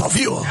approval is of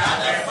you.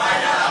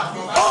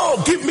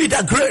 Oh, give me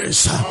the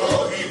grace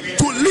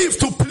to live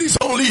to please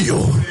only you.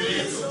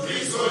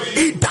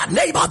 In the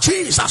name of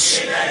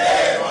Jesus.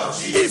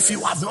 If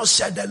you have not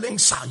shared the link,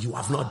 sir, you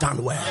have not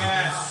done well.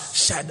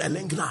 Share the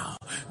link now.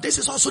 This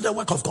is also the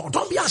work of God.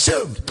 Don't be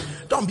ashamed.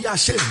 Don't be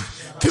ashamed.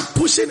 Keep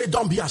pushing it.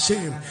 Don't be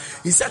ashamed.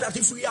 He said that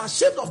if we are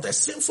ashamed of the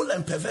sinful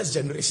and perverse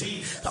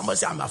generation, somebody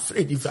say, I'm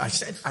afraid if I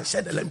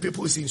share the link,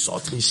 people will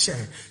insult me.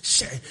 Share.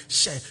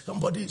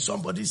 Somebody's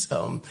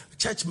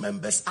church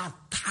members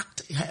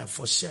attacked her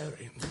for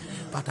sharing.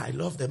 But I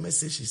love the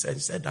message she said.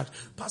 She said that,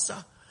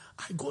 Pastor,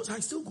 I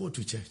still go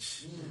to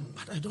church,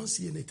 but I don't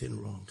see anything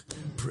wrong.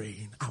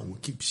 Praying, I will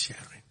keep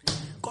sharing.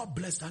 God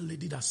bless that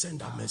lady that sent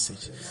that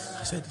message.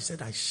 He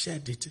said, I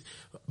shared it.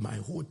 My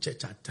whole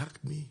church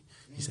attacked me.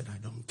 He said, I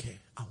don't care.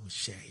 I will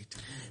share it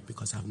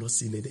because I've not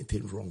seen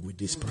anything wrong with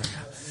this prayer.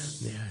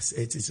 Yes,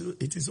 it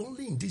is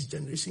only in this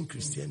generation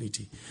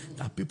Christianity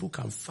that people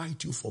can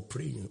fight you for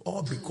praying,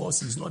 or because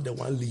he's not the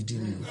one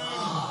leading you.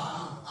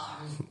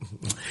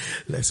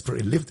 Let's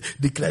pray.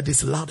 Declare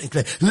this loud and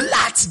clear.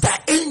 Let the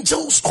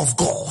angels of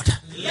God.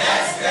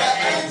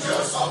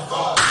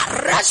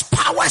 Arrest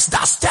powers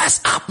that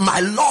stirs up my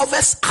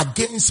lovers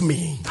against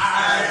me.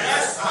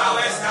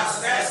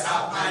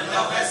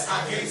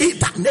 In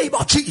the name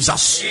of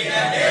Jesus.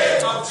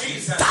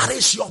 That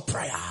is your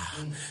prayer.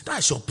 That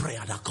is your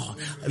prayer, that God.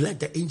 Let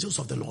the angels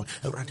of the Lord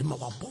and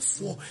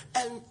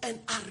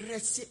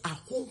arrest a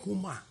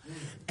home,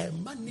 a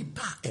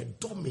manipa, a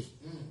domi,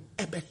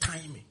 a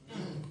betime.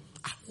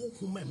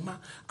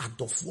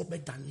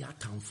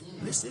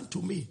 Listen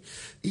to me.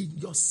 In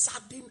your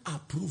sudden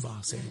approval,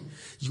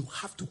 you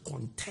have to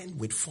contend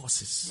with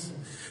forces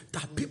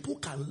that people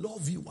can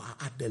love you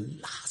at the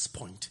last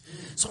point.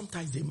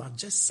 Sometimes they might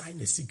just sign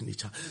a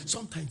signature.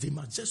 Sometimes they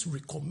might just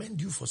recommend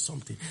you for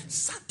something.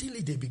 Suddenly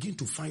they begin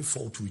to find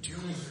fault with you.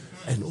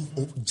 And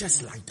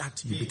just like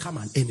that, you become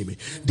an enemy.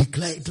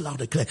 Declare it loud,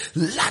 declare.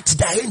 Let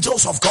the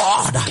angels of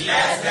God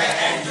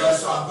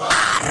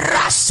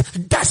arrest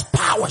these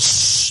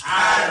powers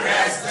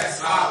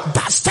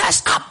that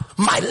stirs up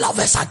my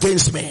lovers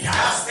against me. Lift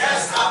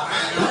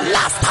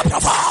up your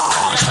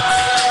voice.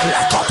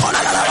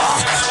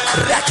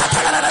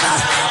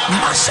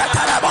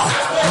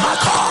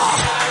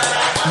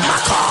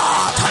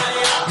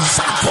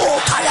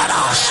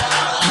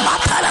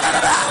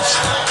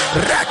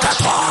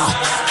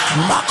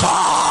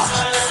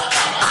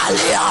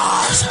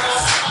 Alias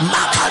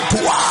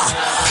Makantua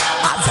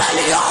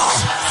Avelio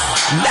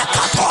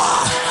Mekator.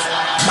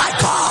 My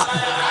God,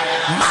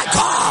 my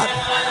God,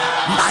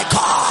 my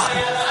God,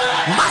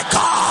 my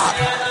God.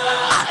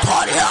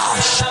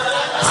 Atorios,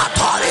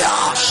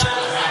 Atorios,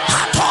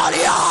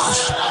 Atorios,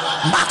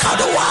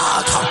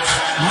 Makaduaka,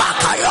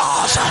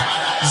 Makayos,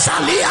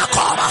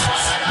 Zaliakoma,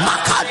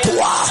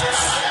 Makatua,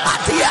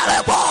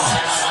 Adielebo,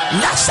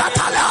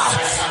 Nesatala.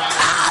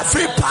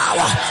 Every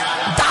power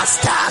that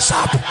stirs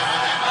up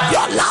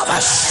your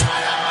lovers,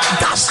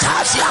 that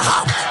stirs your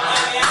heart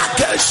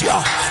against you,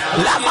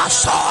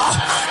 Lamaso,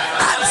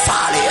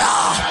 Amphalia,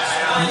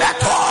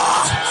 Meto,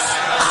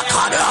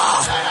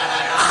 Akadio,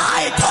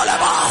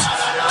 Aitoleba,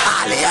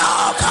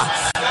 Alioka,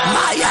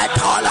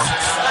 Mayatola,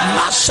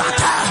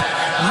 Masata,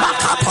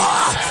 Makapo,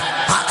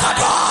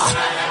 Akado,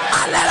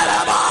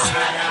 Aleleba.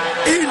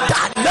 In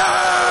the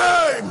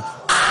name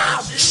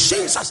of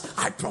Jesus,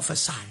 I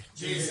prophesy.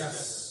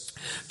 Jesus.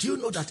 Do you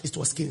know that it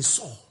was King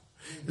Saul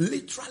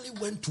literally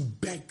went to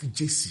beg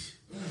Jesse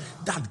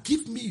that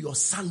give me your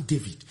son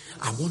David.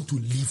 I want to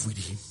live with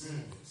him.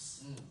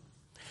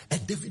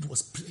 And David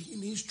was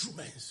playing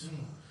instruments.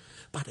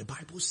 But the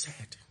Bible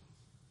said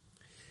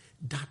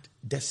that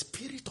the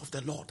Spirit of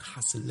the Lord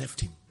has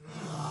left him.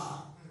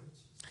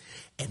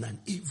 And an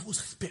evil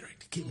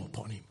spirit came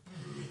upon him.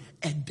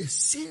 And the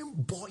same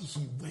boy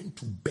he went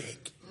to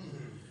beg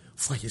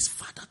for his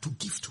father to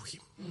give to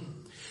him,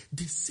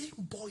 the same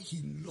boy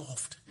he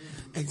loved,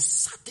 and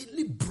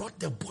suddenly brought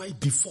the boy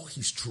before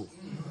his throne.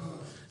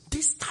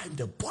 This time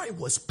the boy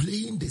was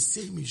playing the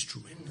same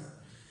instrument.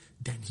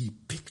 Then he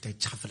picked a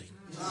javelin.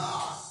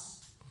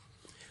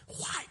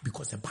 Why?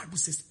 Because the Bible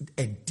says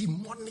a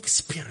demonic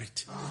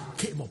spirit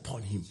came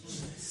upon him.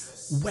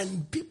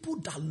 When people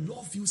that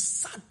love you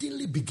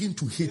suddenly begin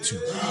to hate you,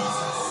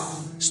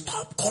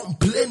 stop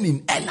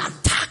complaining and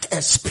attack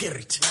a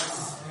spirit.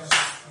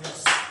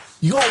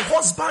 Your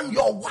husband,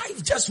 your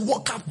wife just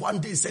woke up one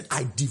day and said,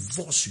 I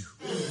divorce you.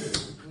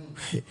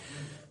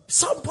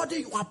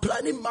 Somebody you are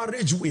planning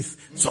marriage with,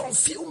 some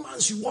few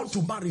months you want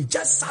to marry,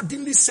 just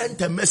suddenly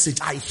sent a message,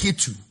 I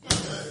hate you.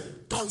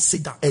 Don't say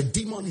that a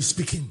demon is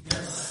speaking.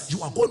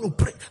 You are going to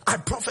pray. I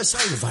prophesy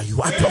over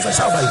you. I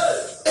prophesy over you.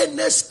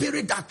 Any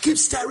spirit that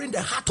keeps stirring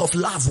the heart of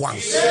loved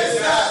ones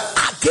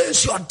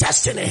against your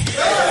destiny,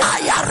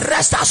 I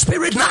arrest that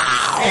spirit now.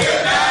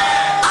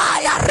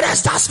 I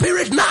arrest that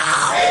spirit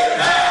now.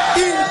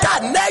 In the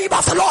name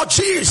of the Lord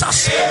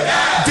Jesus.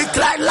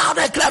 Declare loud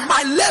and clear,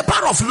 my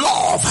labor of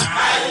love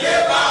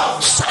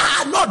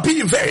shall not be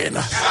in vain.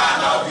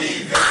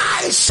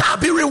 I shall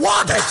be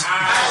rewarded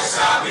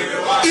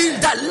in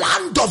the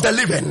land of the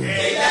living.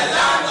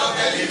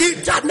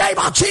 In the name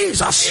of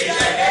Jesus.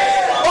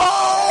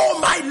 Oh,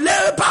 my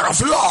labor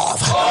of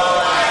love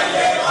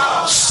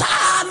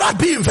shall not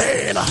be in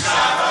vain.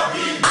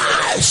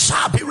 I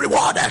shall be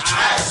rewarded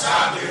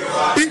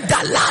in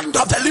the land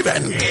of the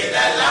living.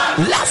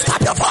 Lift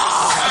up your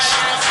voice.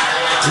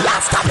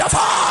 Lift up your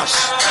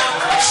voice.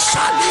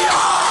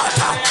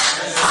 Shaliot.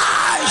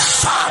 I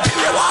shall be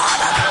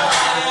rewarded.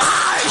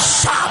 I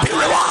shall be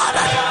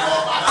rewarded.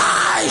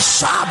 I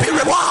shall be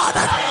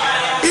rewarded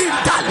in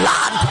the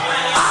land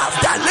of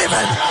the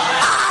living.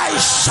 I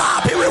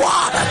shall be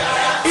rewarded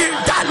in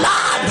the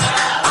land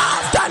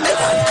of the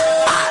living.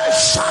 I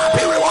shall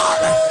be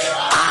rewarded.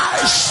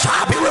 I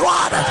shall be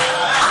rewarded.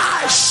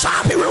 I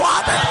shall be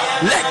rewarded.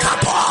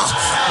 Lekato,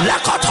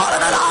 lekato,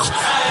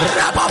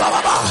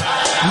 rabababa,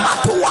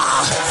 matua,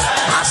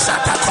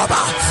 asatakoba,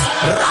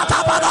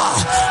 rabababa,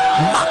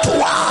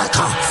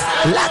 matuaka,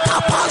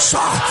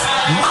 lekapasa,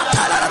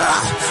 matalala,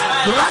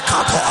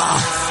 rakato,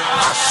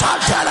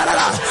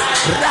 asantalala,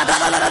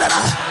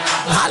 radalala,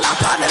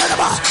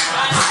 halapanelaba,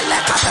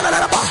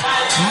 halekatalaba,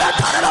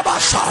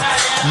 metalabasa,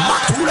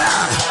 matula,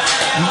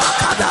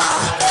 makada,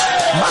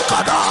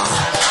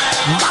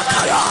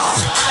 makaya,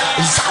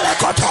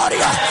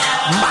 zalekotoria,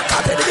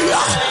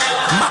 makaderia,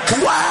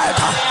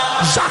 makueta,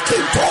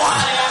 zakintoa,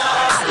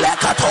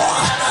 alekatoa,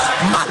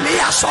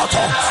 malia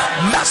soto,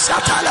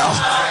 mesatalo,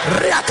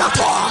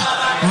 riakatoa,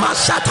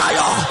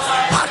 masatayo,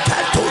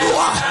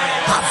 akenturua,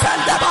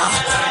 afendeba,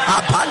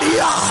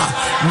 apalia,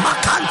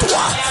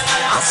 makantua,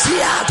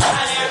 asiato,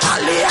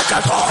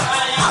 aliekato,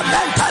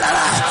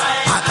 amentalala,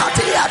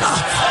 akatiada,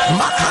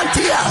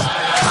 makantia,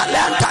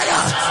 alentaya,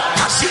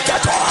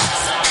 asiketo,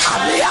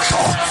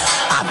 aliato,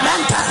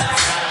 amenta,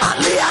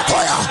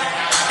 aliatoya.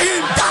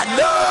 In the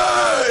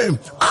name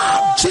of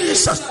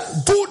Jesus,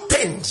 good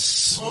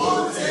things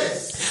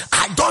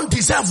I don't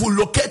deserve will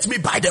locate me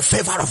by the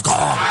favor of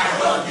God. I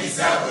don't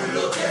deserve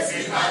will locate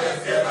me by the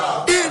favor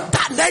of God. In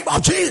the name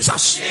of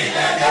Jesus. In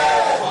the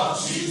name of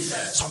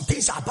Jesus. Some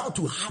things are about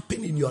to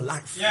happen in your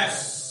life.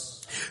 Yes.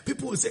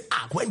 People will say,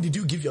 when did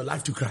you give your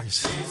life to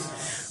Christ?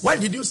 Jesus. When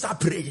did you start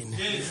praying?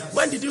 Jesus.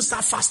 When did you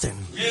start fasting?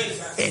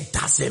 Jesus. It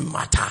doesn't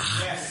matter.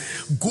 Yes.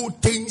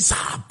 Good things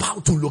are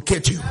about to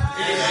locate you.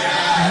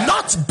 Yes.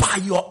 Not by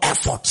your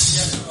efforts,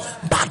 yes,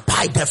 but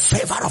by the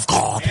favor of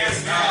God.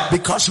 Yes,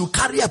 because you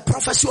carry a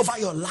prophecy over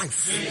your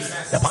life.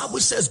 Yes. The Bible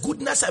says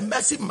goodness and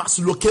mercy must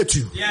locate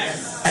you.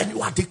 Yes. And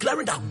you are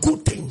declaring that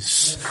good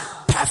things,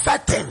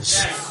 perfect things,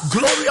 yes,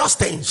 glorious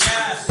things,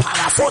 yes,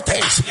 powerful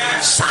things,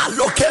 yes, shall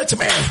locate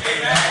me.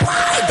 Yes.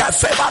 By the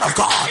favor of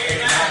God.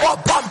 Oh,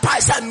 Bompa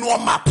is a no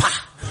mapa.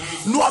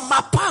 No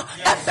mapa,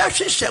 and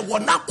she will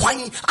not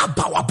quite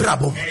about a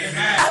brabum.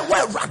 And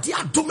where Radia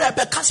Dume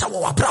Becasa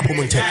or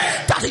brabum.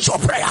 That is your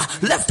prayer.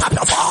 Lift up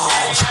your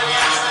voice.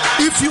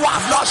 If you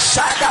have not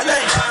shared the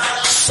link,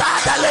 share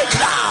the link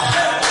now.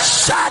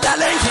 Share the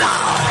link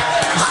now.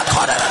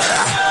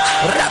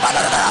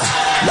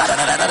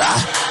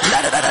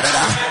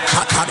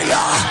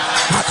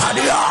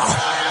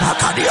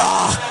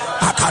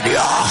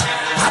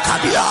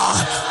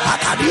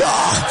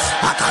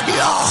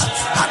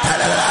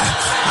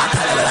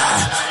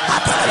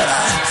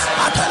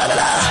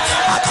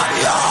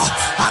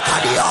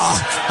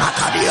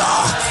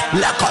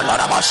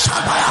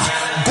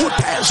 Good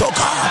things, oh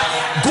God.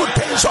 Good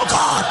things, oh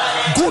God.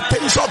 Good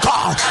things, oh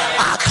God.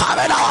 I come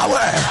in our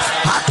way.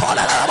 I call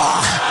it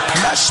about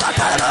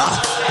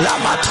Meshatala,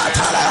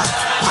 Lamatatala,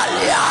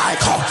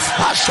 Aliaco,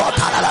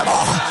 Ashotalabo,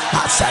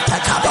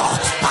 Asetekado,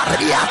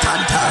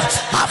 Ariatanta,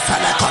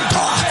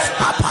 Afeleconto,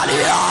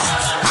 Apalia,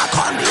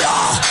 Acondia,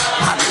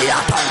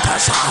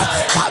 Aliatantasa,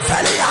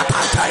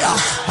 Aveliatantaya,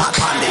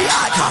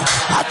 Apaniaka,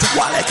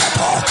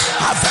 Atualecato,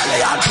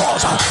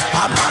 Aveliantosa,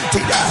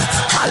 Amantida,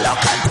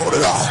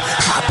 Alocanturio,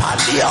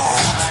 Apandio,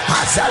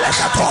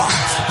 Azelecato,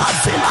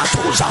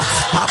 Avimatusa,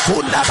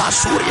 Acunda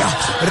Basuria,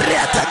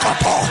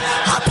 Retecopo,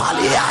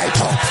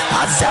 Apaliaito,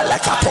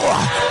 Azelecapo,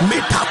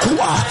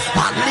 Mitakua,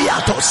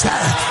 Aliatose,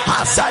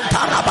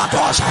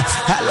 Azantarabadosa,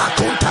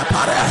 Elacunta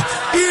Pare,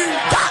 in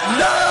the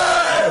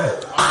name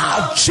of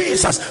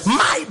Jesus,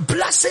 my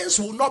blessings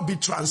will not be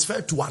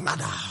transferred to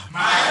another.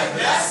 My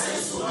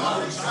blessings will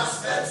not be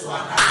transferred to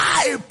another.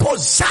 I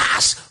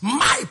possess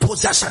my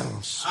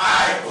possessions.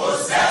 I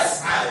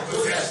possess my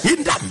possessions.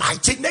 In the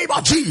mighty name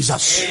of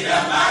Jesus. In the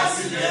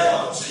mighty name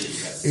of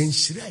Jesus. In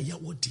Shreya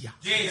Wodia.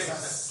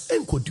 Jesus.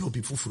 Enkodio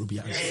be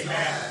fufurubia.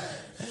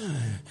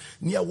 Amen.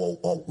 Near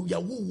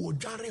wo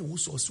dare wo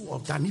so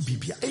of Dani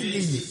Bibia.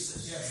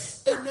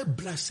 Any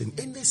blessing,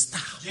 any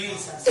star,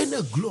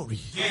 any glory,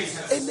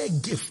 any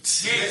gift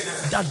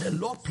that the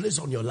Lord places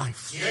on your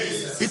life,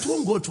 it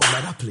won't go to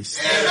another place.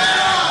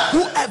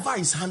 Whoever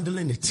is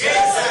handling it,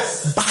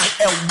 by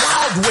a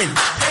wild wind,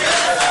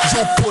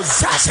 you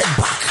possess it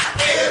back.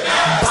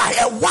 By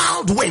a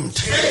wild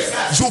wind,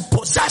 you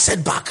possess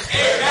it back.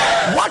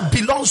 What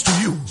belongs to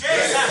you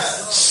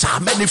shall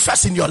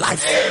manifest in your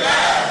life.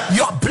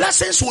 Your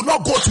blessings will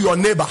not go to your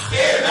neighbor.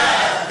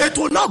 It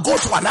will not go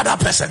to another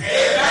person.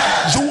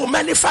 You will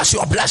manifest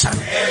your blessing.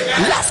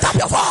 Lift up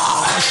your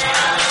voice.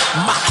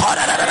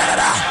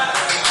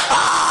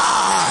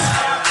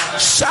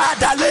 Share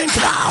the link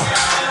now.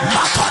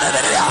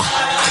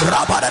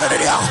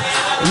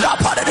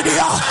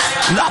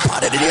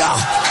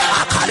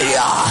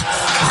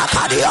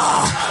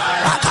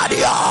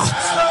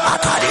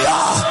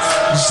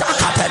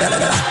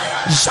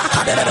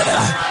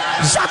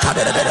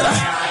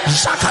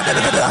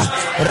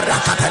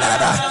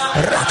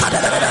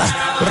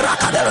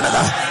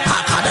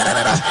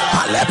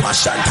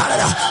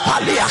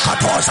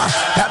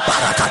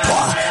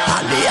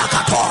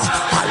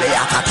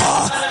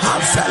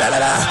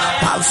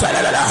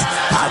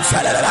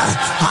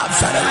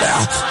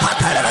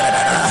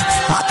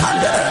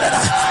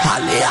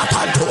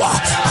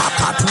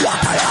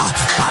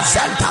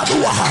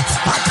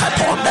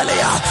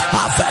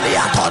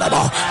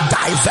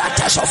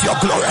 Diverters of your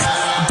glory,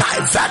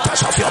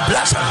 diverters of your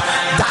blessing,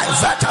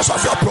 diverters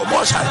of your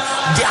promotion.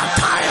 Their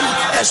time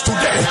is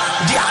today.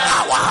 Their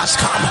hour has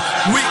come.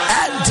 We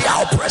end their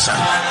oppression.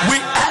 We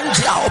end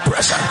their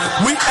oppression.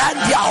 We end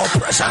their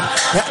oppression.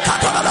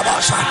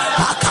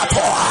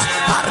 Akatoa,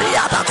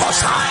 Ariada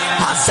Costa,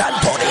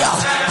 Azantonia,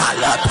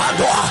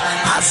 Alepandoa,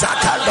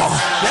 Azakando,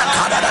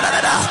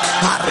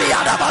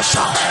 Ariada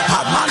Basha,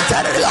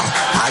 Amanteria,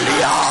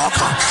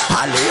 Aliaka,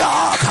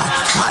 Aliaka,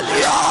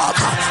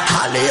 Aliaka,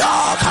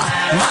 Aliaka,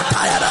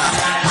 Matayara,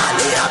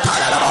 Aliaka,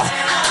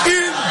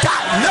 in the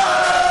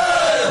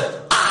name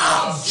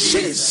of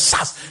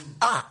Jesus.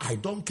 I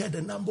don't care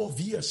the number of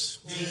years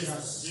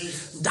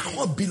that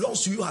what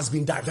belongs to you has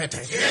been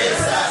diverted.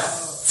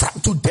 From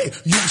today,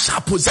 you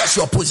shall possess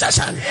your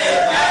possession.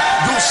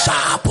 You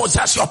shall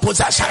possess your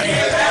possession.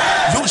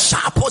 You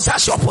shall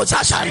possess your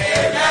possession.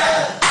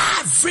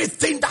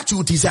 Everything that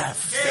you deserve,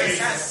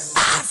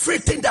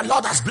 everything the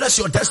Lord has blessed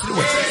your destiny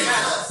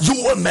with,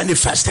 you will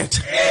manifest it.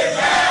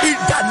 In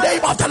the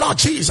name of the Lord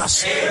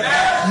Jesus.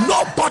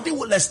 Nobody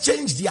will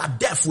exchange their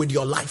death with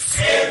your life.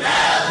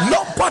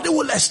 Nobody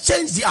will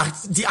exchange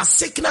their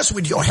sickness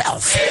with your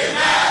health.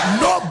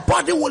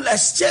 Nobody will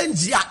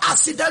exchange their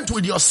accident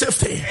with your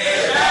safety.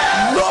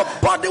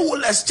 Nobody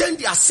will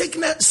exchange their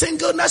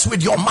singleness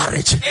with your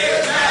marriage.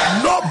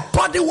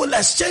 Nobody will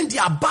exchange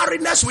their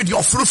barrenness with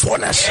your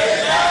fruitfulness.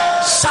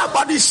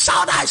 Somebody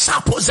shout, I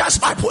shall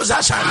possess my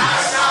possession.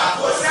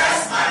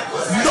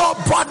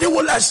 Nobody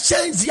will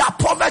exchange their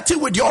poverty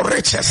with your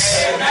riches.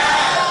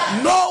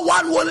 No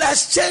one will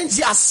exchange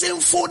their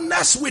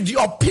sinfulness with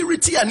your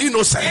purity and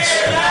innocence.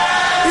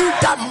 In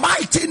the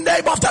mighty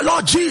name of the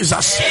Lord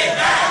Jesus.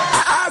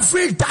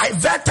 Every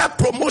diverted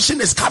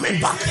promotion is coming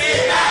back.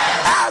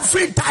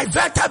 Every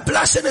diverted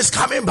blessing is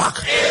coming back.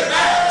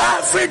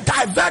 Every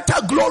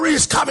diverted glory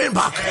is coming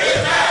back.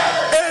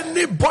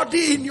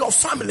 Anybody in your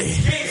family,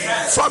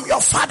 from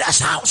your father's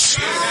house,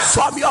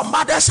 from your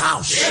mother's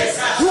house,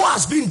 who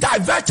has been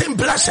diverting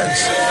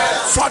blessings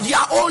for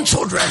their own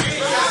children,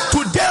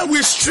 today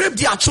we strip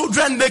their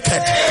children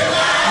naked.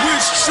 We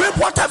strip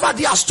whatever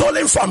they are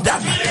stolen from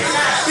them.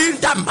 In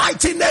the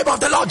mighty name of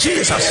the Lord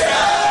Jesus.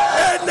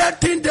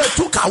 Anything they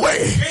took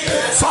away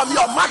from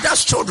your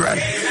mother's children,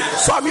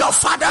 from your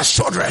father's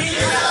children,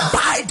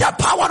 by the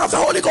power of the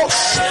Holy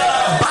Ghost,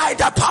 by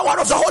the power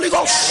of the Holy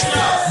Ghost,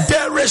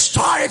 they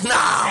restore it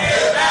now.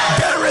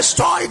 They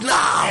restore it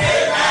now.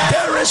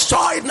 They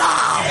restore it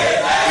now.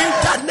 In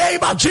the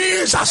name of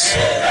Jesus.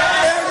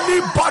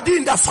 Anybody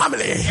in the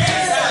family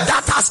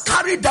that has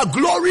carried the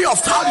glory of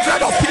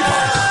hundreds of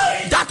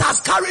people, that has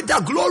carried the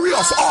glory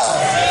of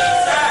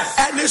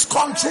all, and is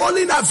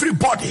controlling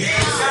everybody,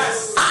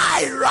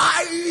 I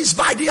rise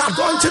by the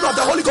anointing of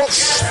the Holy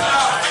Ghost.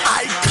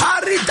 I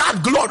carry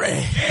that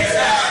glory.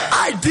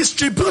 I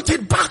distribute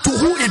it back to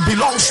who it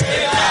belongs to.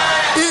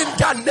 In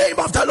the name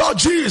of the Lord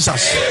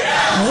Jesus.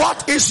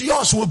 What is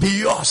yours will be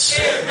yours.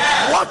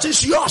 What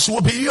is yours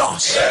will be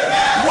yours.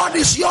 What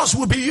is yours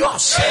will be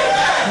yours.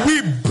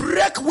 We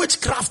break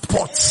witchcraft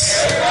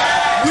pots.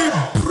 We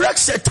break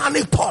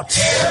satanic pots.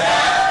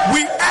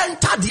 We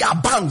enter their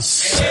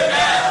banks.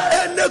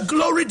 Any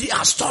glory they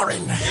are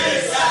storing.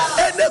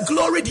 Any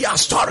glory they are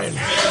storing. restoring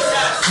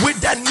with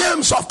the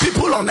names of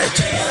people on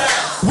it.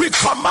 We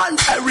command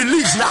a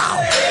release now.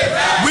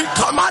 We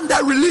command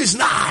a release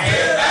now.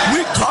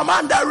 We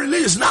command a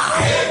release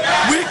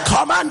now. We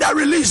command a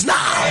release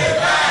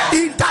now.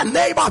 In the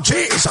name of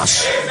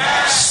Jesus.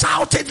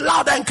 Shout it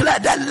loud and clear.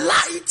 The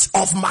light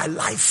of my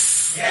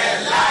life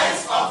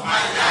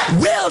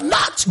will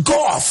not go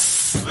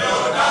off.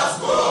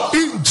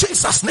 In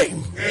Jesus'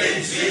 name.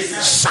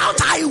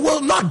 Shout, I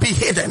will not be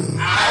hidden.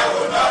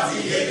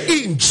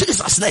 In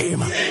Jesus' name.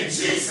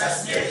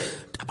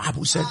 The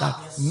Bible said that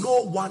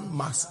no one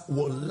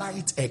will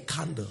light a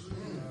candle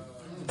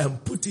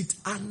and put it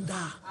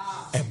under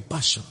a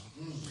bushel.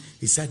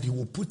 He said he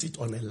will put it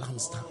on a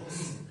lampstand.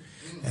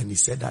 And he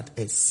said that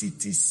a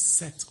city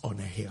set on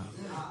a hill.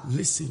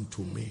 Listen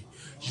to me.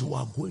 You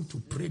are going to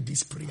pray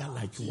this prayer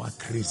like you are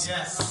crazy.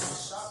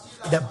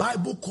 The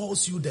Bible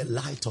calls you the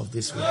light of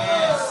this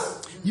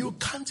world. You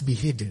can't be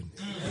hidden.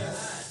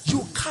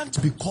 You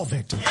can't be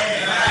covered.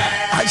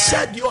 I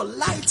said your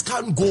light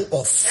can't go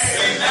off.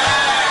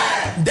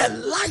 The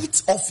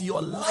light of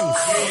your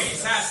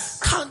life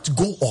can't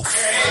go off.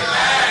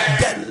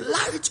 The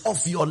light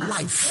of your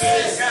life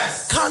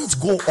can't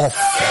go off.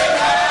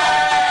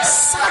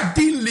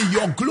 Suddenly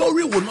your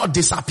glory will not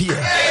disappear.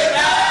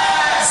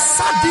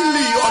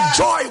 Suddenly your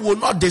joy will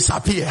not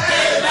disappear.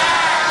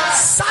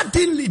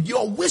 Suddenly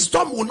your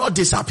wisdom will not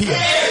disappear.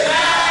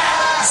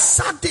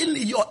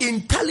 Suddenly your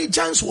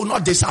intelligence will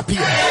not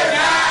disappear.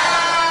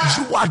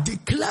 You are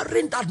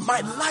declaring that my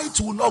light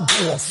will not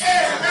go off.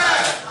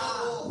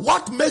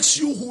 What makes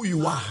you who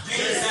you are?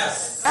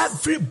 Jesus.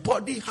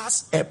 Everybody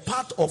has a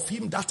part of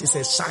him that is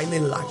a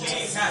shining light.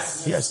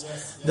 Jesus.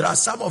 Yes. There are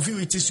some of you,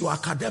 it is your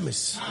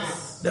academics.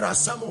 There are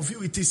some of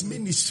you, it is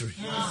ministry.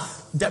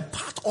 The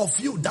part of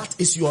you that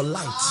is your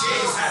light.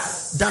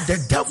 Jesus. That the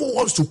devil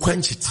wants to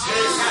quench it.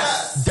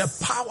 Jesus. The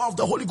power of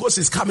the Holy Ghost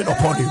is coming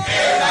upon you.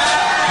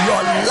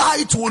 Your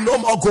light will no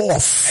more go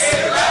off.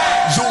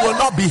 You will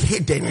not be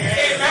hidden.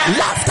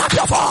 Lift up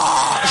your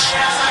voice.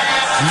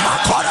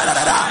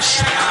 Rakadadash,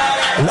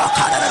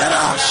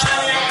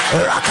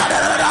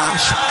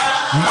 Rakadadash,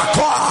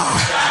 Makoa,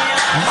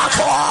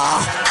 Makoa,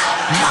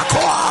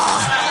 Makoa,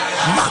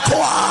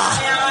 Makoa,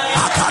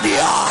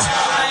 Akadia,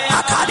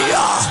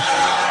 Akadia,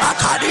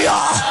 Akadia,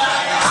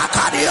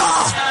 Akadia,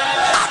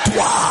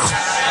 Atwa,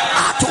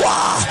 Atwa,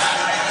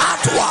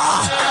 Atwa,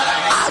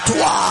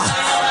 Atwa,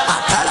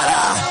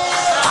 Atalala,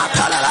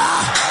 Atalala,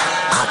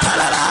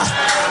 Atalala.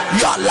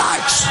 Your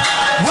light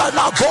will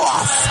not go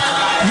off.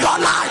 Your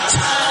light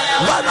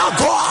will not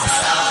go off.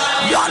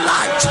 Your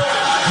light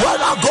will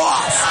not go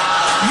off.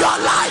 Your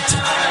light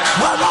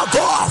will not go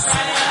off.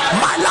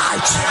 My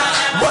light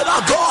will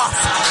not go off.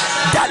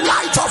 The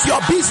light of your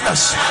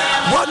business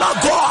will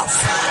not go off.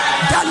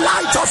 The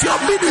light of your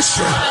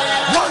ministry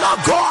will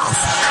not go off.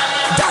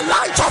 The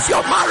light of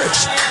your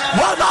marriage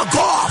will not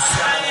go off.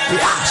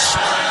 Yes,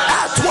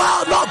 it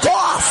will not go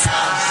off.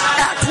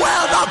 It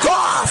will not go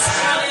off.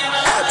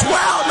 It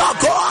will not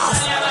go off.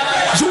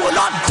 You will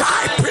not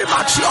die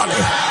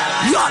prematurely.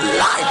 Your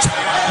light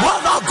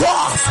will not go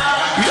off.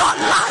 Your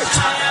light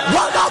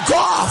will not go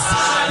off.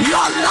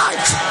 Your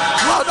light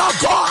will not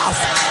go off.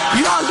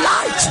 Your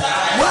light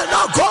will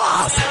not go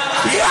off.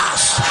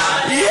 Yes,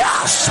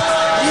 yes,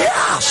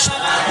 yes,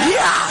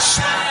 yes.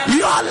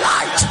 Your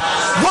light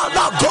will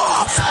not go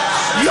off.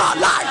 Your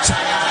light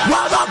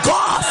will not go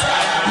off.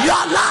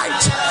 Your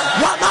light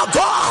will not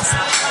go off.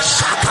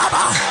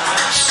 Shataba,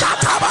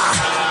 Shataba,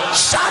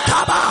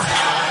 Shataba,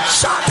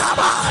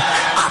 Shataba,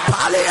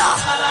 Apalia,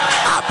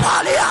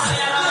 Apalia.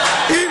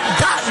 In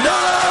that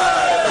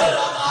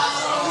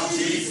name,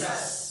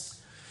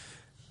 Jesus.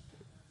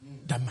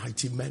 The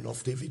mighty men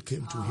of David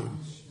came to him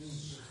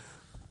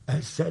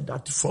and said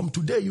that from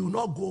today you will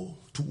not go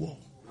to war.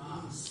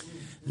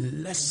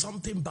 Lest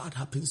something bad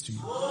happens to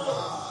you.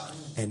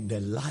 And the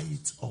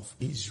light of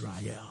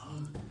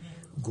Israel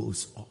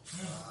goes off.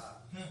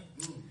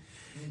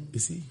 You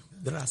see,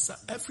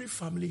 every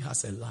family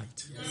has a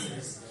light.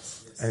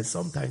 And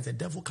sometimes the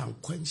devil can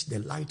quench the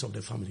light of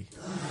the family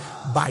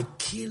by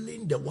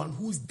killing the one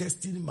whose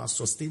destiny must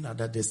sustain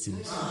other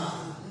destinies.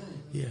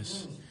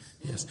 Yes.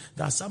 Yes.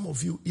 There are some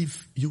of you,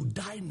 if you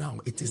die now,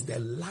 it is the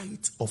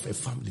light of a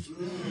family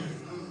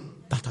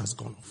that has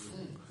gone off.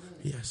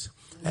 Yes.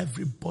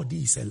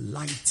 Everybody is a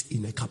light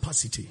in a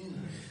capacity.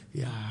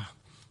 Yeah.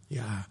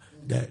 Yeah.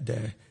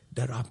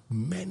 There are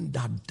men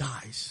that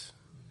dies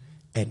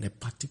and a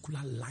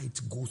particular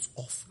light goes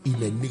off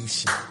in a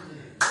nation.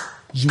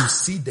 You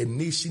see the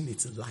nation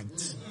is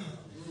light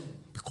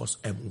because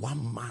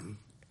one man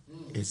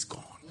is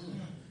gone.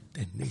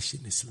 The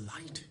nation is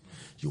light.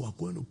 You are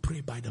going to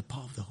pray by the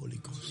power of the Holy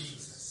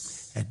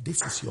Ghost. And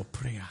this is your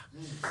prayer.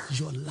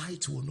 Your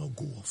light will not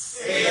go off.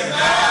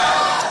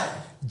 Amen.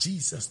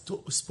 Jesus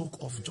spoke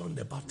of John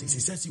the Baptist. He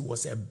says he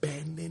was a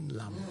burning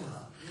lamp.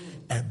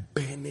 A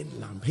burning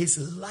lamp. His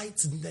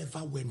light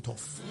never went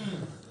off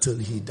till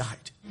he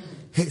died.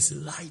 His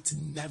light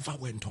never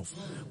went off.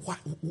 Why?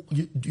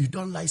 You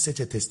don't like such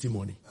a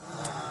testimony?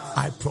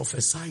 I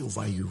prophesy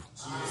over you.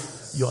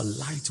 Your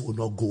light will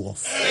not go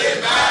off.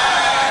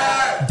 Amen.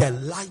 The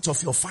light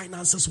of your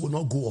finances will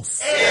not go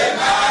off. The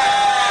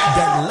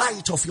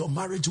light of your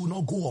marriage will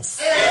not go off.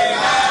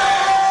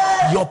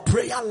 Your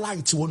prayer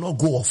light will not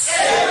go off.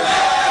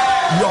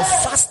 Your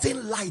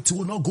fasting light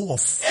will not go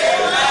off.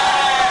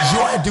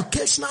 Your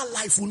educational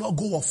life will not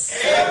go off.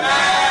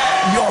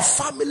 Your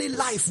family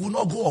life will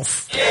not go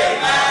off.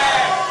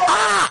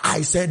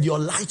 I said your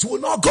light will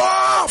not go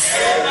off.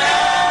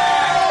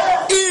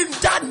 In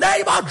the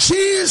name of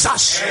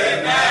Jesus.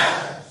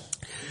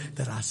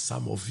 There are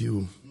some of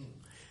you,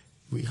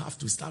 we have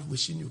to start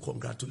wishing you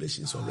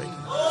congratulations already.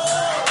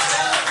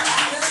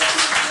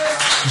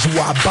 You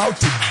are about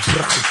to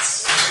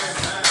bright.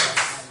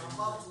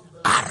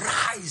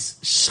 Arise,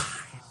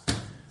 shine,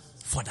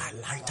 for thy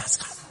light has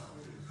come.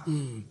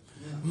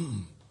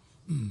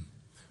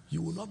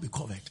 You will not be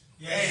covered.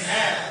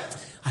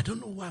 I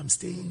don't know why I'm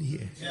staying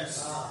here.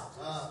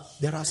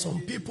 There are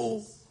some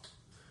people,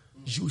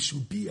 you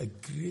should be a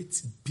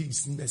great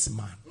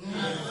businessman,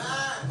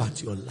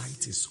 but your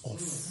light is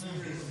off.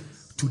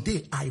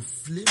 Today, I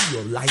flame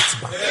your light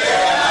back.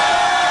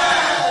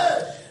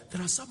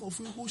 There are some of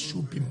you who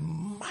should be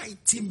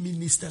mighty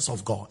ministers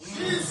of God,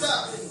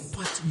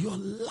 but your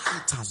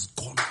light has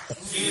gone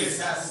off.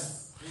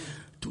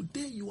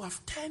 Today you have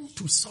turned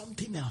to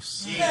something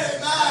else.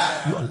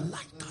 Your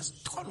light has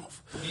gone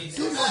off.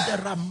 Do you know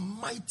there are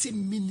mighty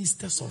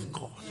ministers of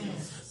God,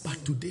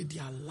 but today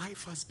their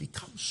life has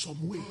become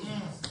some way.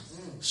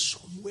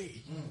 Some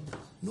way.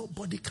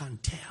 Nobody can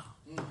tell.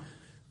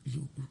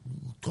 You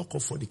talk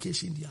of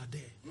fornication, they are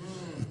there.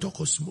 You talk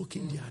of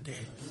smoking, they are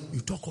there.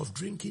 You talk of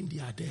drinking, they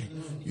are there.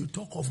 You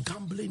talk of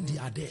gambling, they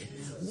are there.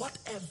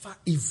 Whatever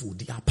evil,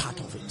 they are part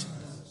of it.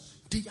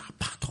 They are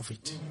part of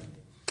it.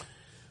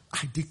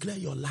 I declare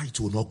your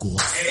light will not go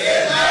off.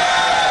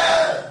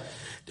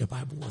 The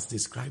Bible was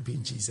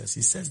describing Jesus.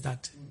 It says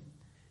that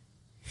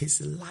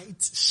his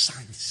light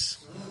shines.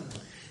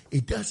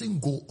 It doesn't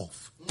go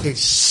off. It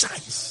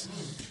shines.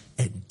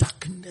 And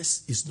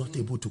darkness is not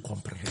able to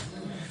comprehend.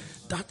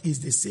 That is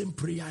the same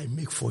prayer I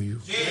make for you.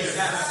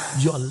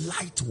 Jesus. Your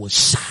light will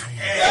shine.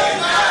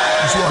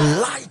 Amen. Your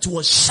light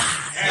will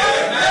shine.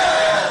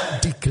 Amen.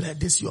 Declare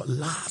this your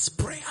last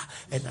prayer.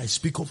 And I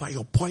speak over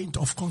your point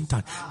of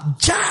contact.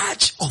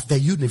 Judge of the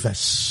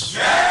universe.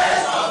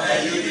 Judge of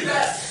the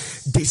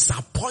universe.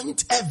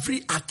 Disappoint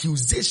every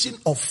accusation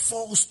of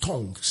false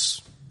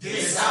tongues.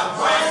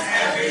 Disappoint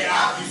every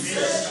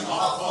accusation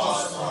of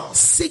false tongues.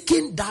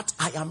 Seeking that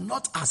I am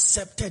not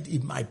accepted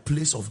in my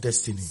place of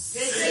destiny.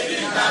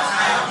 Seeking that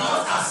I am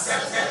not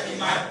accepted in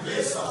my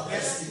place of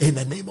destiny. In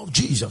the name of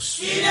Jesus.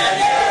 In the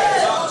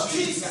name of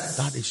Jesus.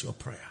 That is your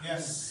prayer.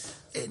 Yes.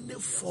 Any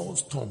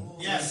false tongue.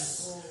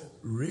 Yes.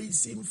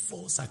 Raising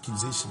false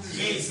accusations.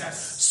 Jesus.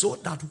 So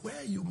that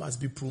where you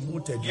must be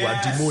promoted, you are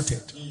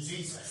demoted.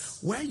 Jesus.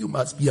 Where you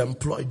must be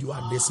employed, you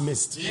are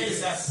dismissed.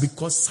 Jesus.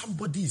 Because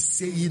somebody is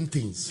saying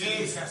things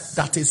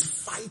that is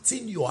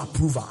fighting your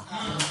approval.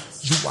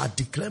 You are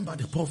declared by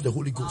the power of the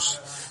Holy Ghost.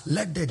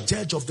 Let the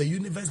judge of the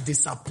universe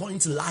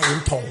disappoint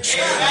lying tongues.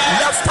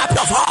 Lift up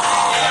your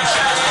voice.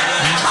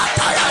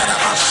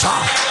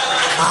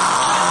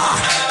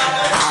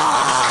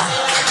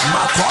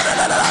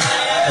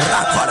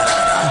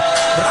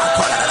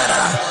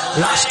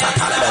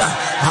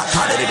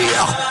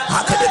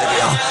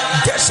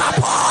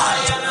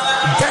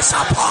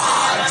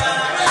 Disappoint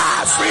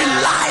every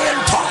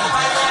lying tongue.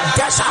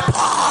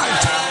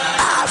 Disappoint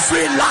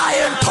every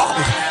lying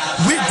tongue.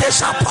 We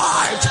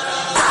disappoint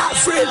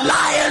every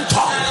lying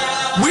tongue.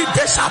 We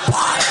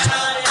disappoint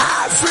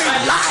every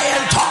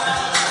lying tongue.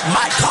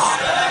 My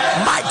God,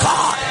 my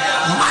God,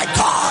 my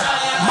God,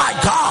 my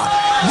God.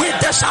 We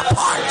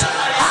disappoint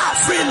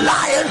every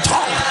lying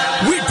tongue.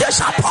 We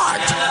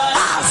disappoint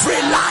every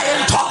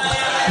lying tongue.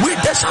 We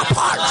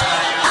disappoint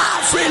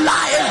every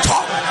lying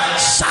tongue.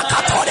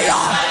 Sakatoria,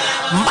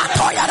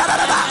 Matoya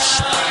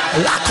Dadash,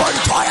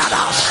 Lakontoya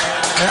Dash,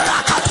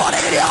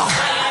 Rakatoria,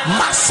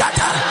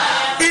 Masata.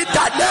 In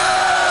the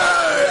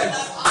name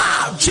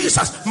of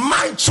Jesus,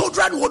 my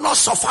children will not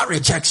suffer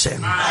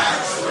rejection.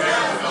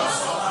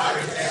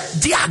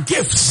 Their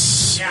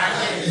gifts,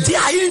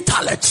 their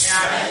intellect,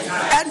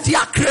 and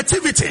their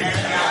creativity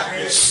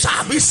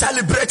shall be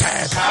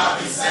celebrated.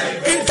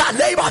 In the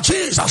name of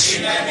Jesus,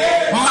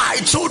 my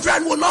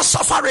children will not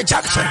suffer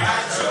rejection.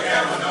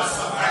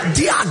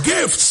 Their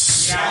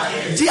gifts,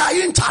 their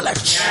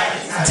intellect,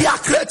 their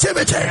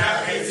creativity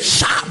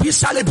shall be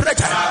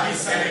celebrated.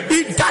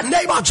 In the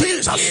name of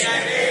Jesus.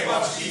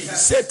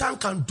 Satan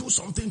can do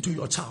something to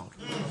your child.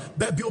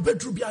 There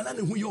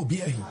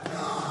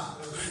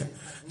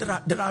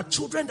are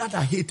children that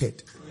are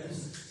hated.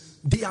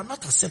 They are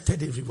not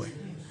accepted everywhere.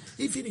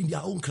 Even in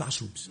their own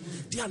classrooms,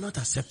 they are not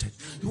accepted.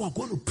 You are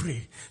going to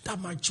pray that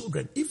my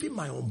children, even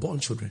my unborn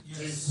children,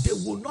 they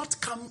will not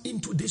come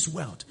into this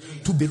world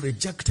to be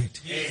rejected.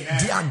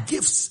 Their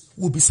gifts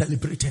will be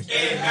celebrated.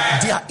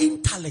 Their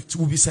intellect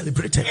will be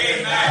celebrated.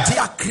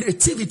 Their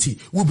creativity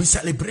will be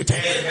celebrated.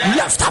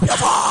 Lift up your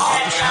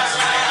voice.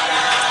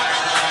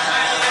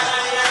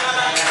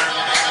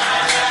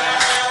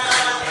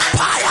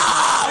 Fire!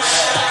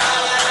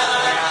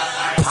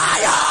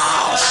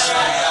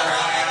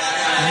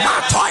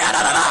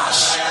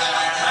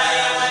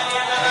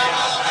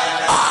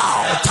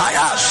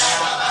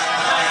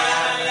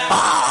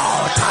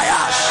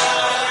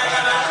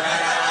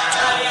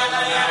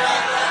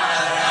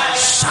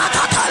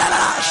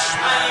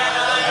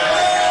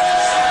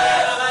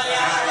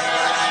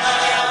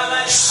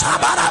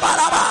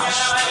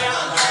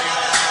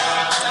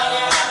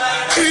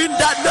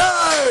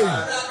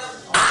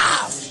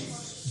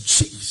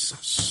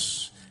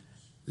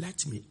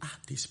 add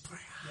this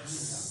prayer,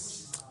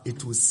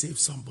 it will save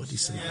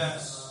somebody's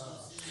life.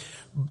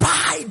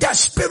 By the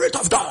Spirit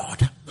of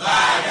God,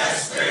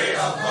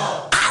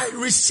 I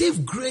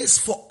receive grace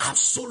for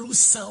absolute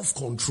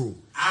self-control.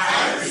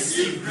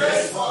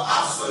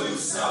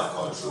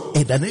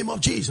 In the name of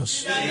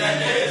Jesus.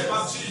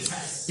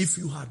 If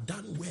you had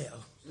done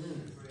well,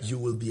 you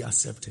will be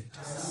accepted.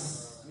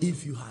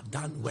 If you had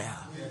done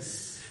well.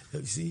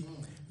 You see,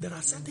 there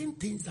are certain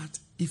things that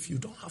if you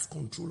don't have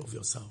control of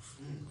yourself,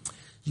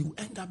 you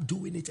end up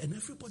doing it and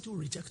everybody will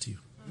reject you.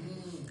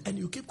 And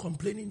you keep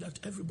complaining that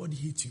everybody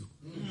hates you.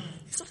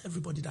 It's not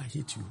everybody that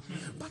hates you.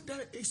 But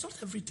it's not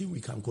everything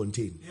we can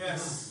contain.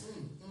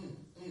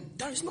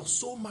 There is not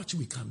so much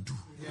we can do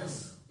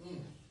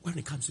when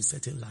it comes to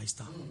certain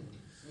lifestyle.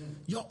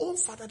 Your own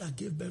father that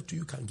gave birth to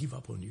you can give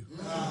up on you.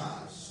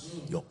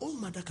 Your own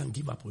mother can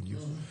give up on you.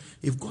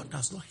 If God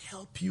does not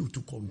help you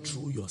to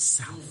control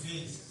yourself,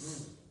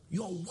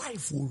 your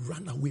wife will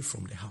run away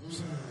from the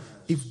house.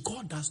 If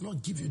God does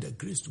not give you the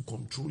grace to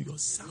control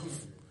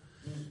yourself,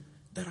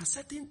 there are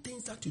certain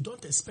things that you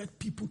don't expect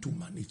people to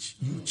manage.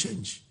 You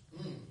change.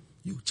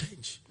 You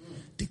change.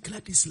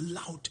 Declare this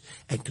loud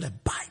and declare,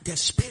 by the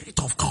Spirit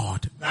of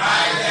God.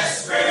 By the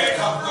Spirit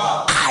of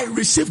God. I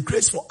receive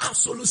grace for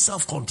absolute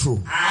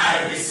self-control.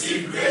 I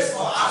receive grace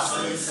for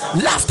absolute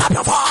self-control. Lift up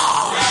your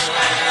voice.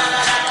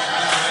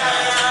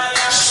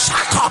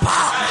 Shut up.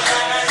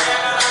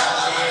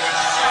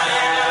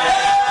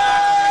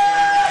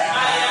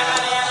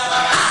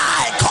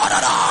 I got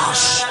it all.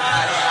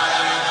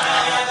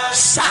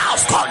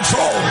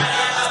 Self-control.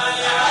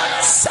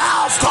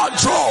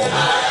 Self-control.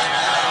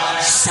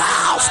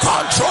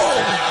 Self-control.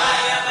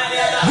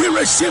 We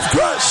receive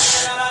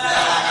grace.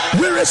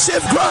 We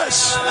receive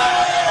grace.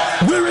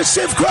 We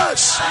receive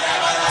grace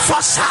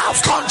for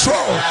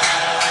self-control.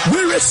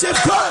 We receive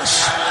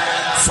grace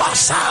for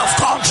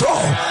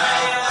self-control.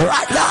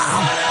 Right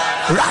now.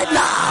 Right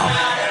now.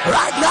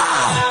 Right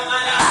now.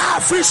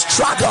 Every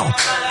struggle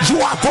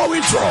you are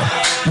going through,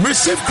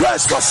 receive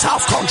grace for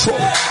self-control.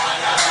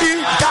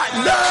 In the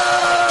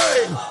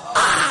name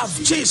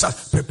of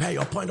Jesus. Prepare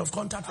your point of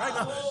contact right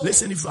now.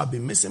 Listen, if you have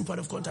been missing point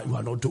of contact, you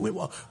are not doing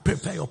well,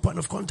 prepare your point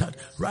of contact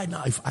right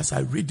now. If as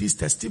I read these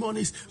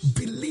testimonies,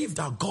 believe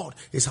that God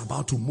is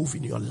about to move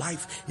in your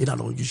life in an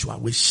unusual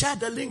way. Share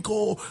the link.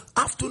 Oh,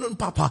 afternoon,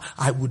 Papa.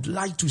 I would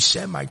like to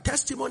share my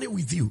testimony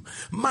with you.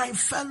 My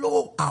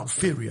fellow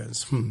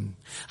Alpharians.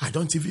 I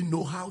don't even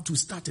know how to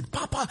start it.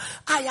 Papa,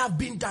 I have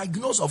been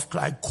diagnosed of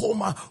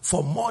glaucoma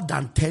for more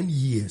than 10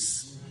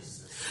 years.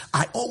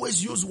 I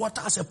always use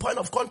water as a point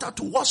of contact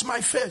to wash my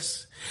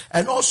face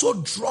and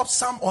also drop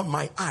some on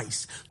my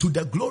eyes. To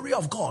the glory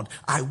of God,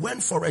 I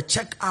went for a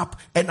checkup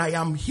and I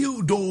am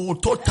healed,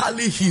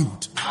 totally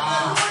healed.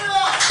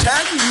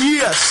 10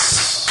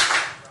 years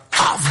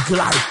of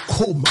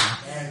glaucoma.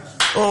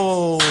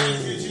 Oh,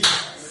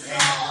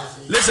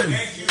 listen,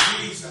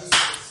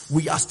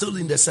 we are still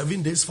in the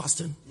 7 days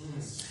fasting.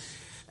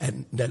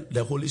 And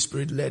the Holy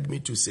Spirit led me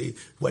to say,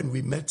 when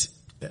we met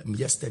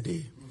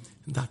yesterday,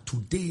 that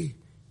today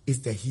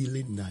is the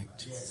healing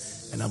night.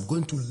 And I'm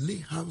going to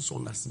lay hands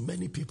on as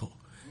many people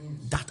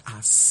that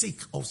are sick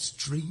of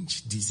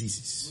strange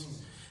diseases.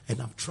 And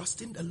I'm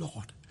trusting the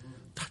Lord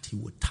that He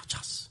will touch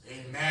us.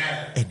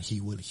 Amen. And He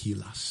will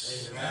heal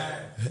us.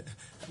 Amen.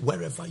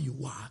 Wherever you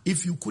are.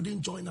 If you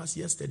couldn't join us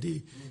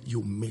yesterday,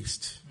 you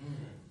missed.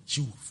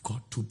 You've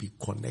got to be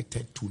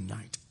connected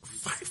tonight.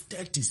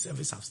 5:30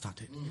 service have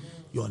started.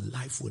 Your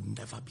life will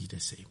never be the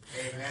same.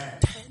 Amen.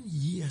 10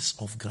 years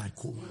of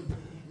glaucoma.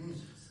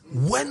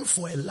 Went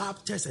for a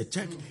lab test, a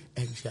check,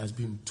 and she has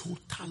been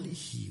totally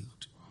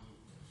healed.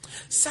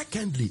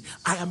 Secondly,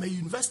 I am a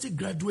university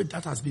graduate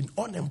that has been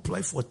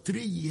unemployed for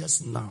 3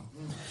 years now.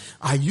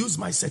 I used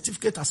my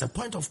certificate as a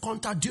point of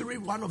contact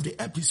during one of the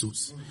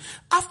episodes.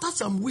 After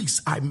some weeks,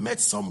 I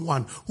met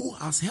someone who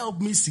has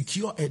helped me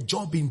secure a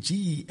job in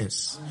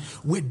GES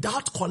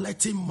without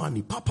collecting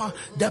money. Papa,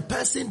 the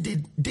person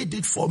did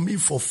it for me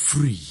for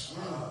free.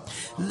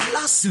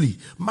 Lastly,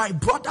 my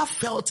brother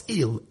felt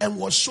ill and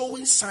was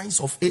showing signs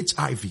of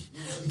HIV.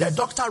 The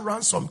doctor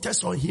ran some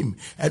tests on him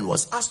and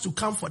was asked to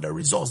come for the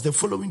results the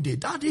following day.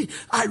 Daddy,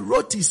 I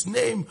wrote his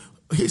name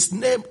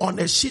on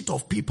a sheet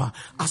of paper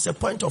as a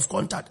point of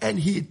contact and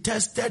he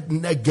tested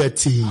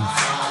negative.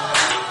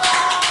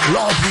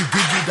 Lord, we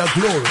give you the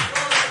glory.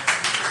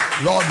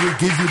 Lord, we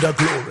give you the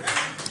glory.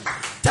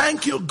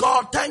 Thank you,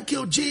 God. Thank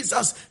you,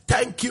 Jesus.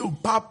 Thank you,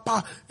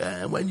 Papa.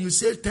 When you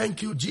say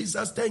thank you,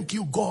 Jesus, thank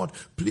you, God,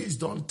 please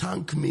don't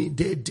thank me.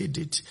 They did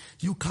it.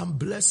 You can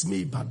bless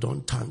me, but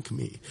don't thank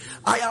me.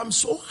 I am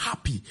so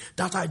happy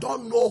that I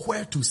don't know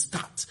where to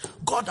start.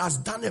 God has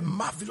done a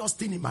marvelous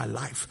thing in my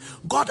life.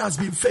 God has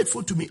been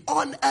faithful to me.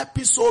 On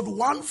episode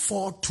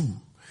 142,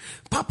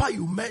 Papa,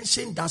 you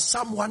mentioned that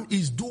someone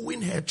is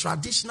doing her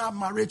traditional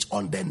marriage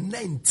on the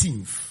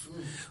 19th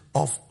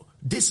of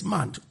this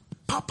month.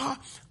 Papa,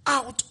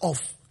 out of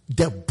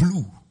the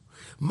blue,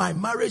 my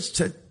marriage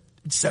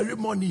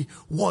ceremony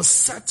was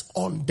set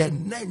on the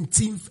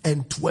 19th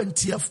and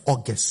 20th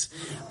August.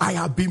 I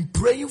have been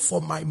praying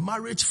for my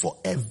marriage for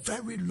a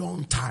very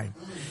long time.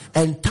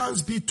 And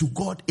thanks be to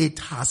God, it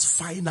has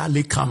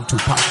finally come to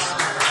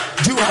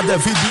pass. Do you have the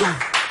video?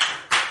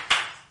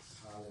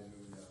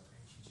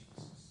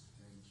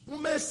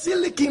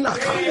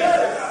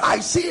 I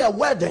see a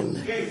wedding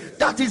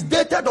that is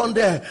dated on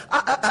there.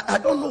 I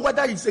don't know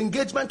whether it's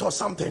engagement or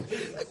something.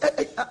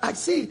 I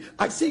see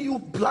you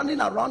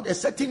planning around a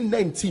certain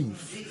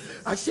 19th.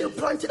 I see you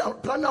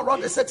planning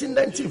around a certain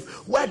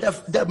 19th where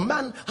the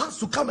man has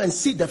to come and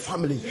see the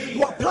family.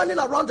 You are planning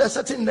around a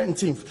certain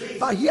 19th.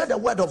 But hear the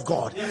word of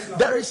God.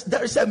 There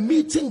is a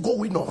meeting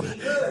going on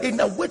in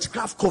a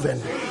witchcraft coven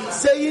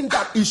saying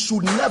that it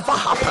should never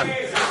happen.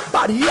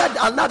 But hear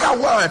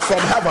another word from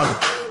heaven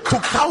to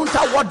counter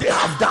what they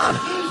have done.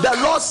 The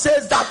Lord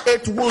says that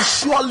it will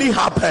surely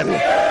happen.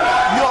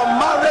 Your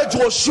marriage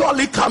will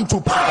surely come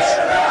to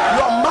pass.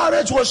 Your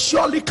marriage will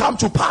surely come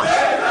to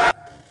pass.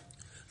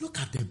 Look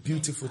at the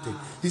beautiful thing.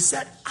 He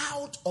said,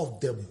 out of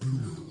the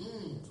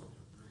blue,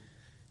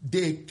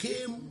 they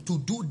came to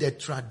do the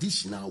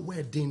traditional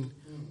wedding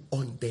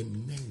on the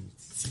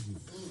 19th.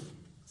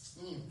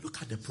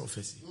 Look at the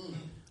prophecy.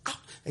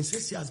 And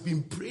says she has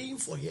been praying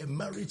for her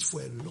marriage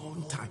for a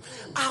long time.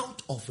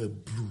 Out of a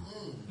blue.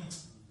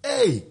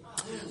 Hey,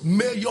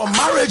 may your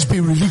marriage be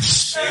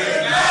released.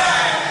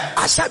 Amen.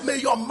 I said, may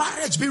your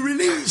marriage be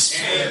released.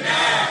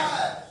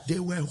 Amen. They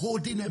were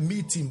holding a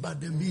meeting, but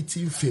the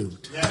meeting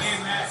failed.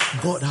 Yes.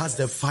 God has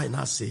the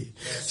final say.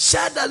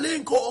 Share the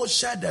link,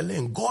 share the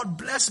link. God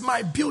bless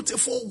my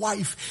beautiful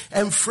wife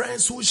and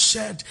friends who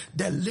shared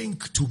the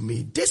link to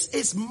me. This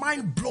is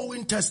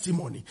mind-blowing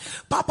testimony.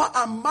 Papa,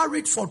 I'm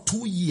married for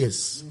 2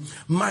 years.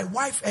 My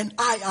wife and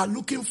I are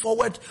looking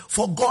forward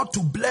for God to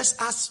bless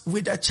us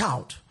with a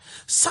child.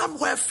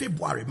 Somewhere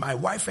February, my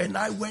wife and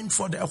I went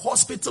for the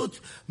hospital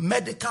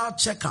medical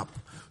checkup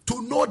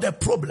to know the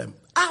problem.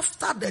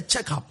 After the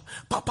checkup,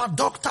 Papa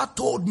doctor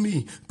told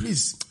me,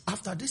 please,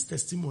 after this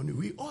testimony,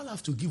 we all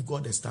have to give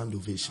God a stand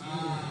ovation.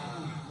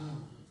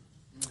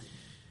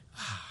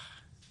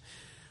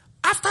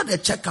 After the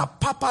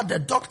checkup, Papa, the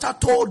doctor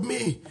told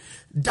me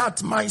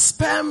that my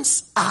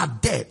sperms are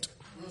dead.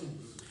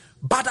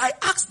 But I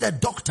asked the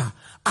doctor,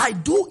 I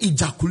do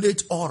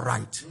ejaculate all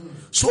right.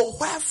 So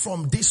where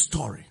from this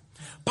story?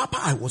 Papa,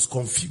 I was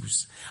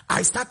confused.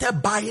 I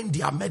started buying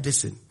their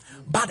medicine.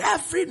 But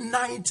every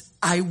night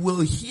I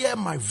will hear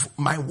my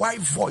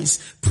wife's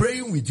voice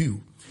praying with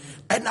you.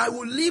 And I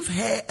will leave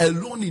her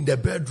alone in the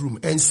bedroom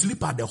and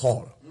sleep at the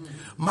hall.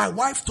 My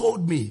wife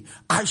told me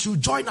I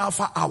should join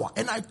Alpha Hour.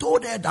 And I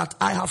told her that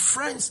I have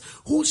friends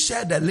who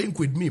share the link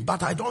with me,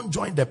 but I don't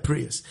join the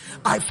prayers.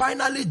 I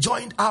finally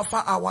joined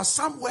Alpha Hour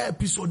somewhere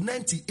episode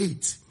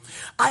 98.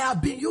 I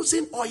have been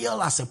using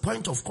oil as a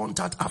point of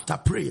contact after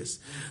prayers.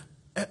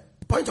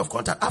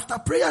 After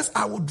prayers,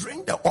 I will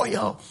drink the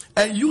oil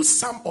and use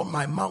some on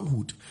my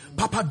manhood.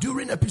 Papa,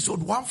 during episode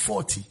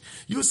 140,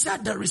 you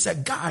said there is a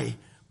guy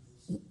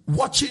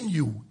watching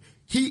you.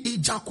 He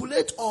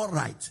ejaculates all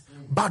right,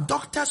 but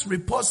doctor's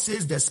report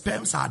says the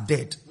sperms are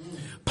dead.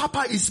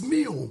 Papa, it's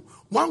me.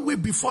 1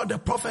 week before the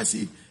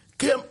prophecy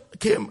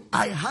came,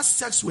 I had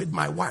sex with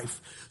my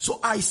wife.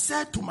 So I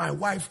said to my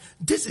wife,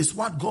 this is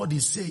what God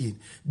is saying.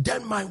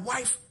 Then my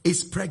wife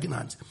is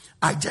pregnant.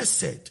 I just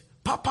said,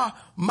 Papa,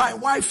 my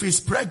wife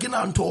is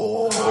pregnant.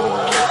 Oh.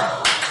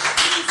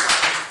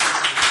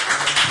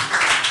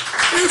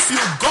 If you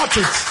got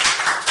it,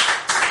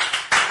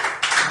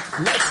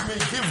 let me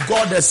give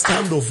God a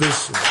stand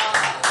ovation.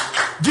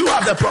 Do you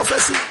have the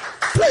prophecy?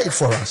 Play it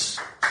for us.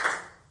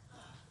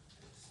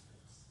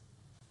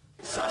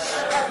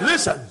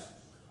 Listen.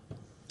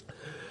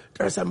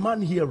 There's a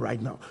man here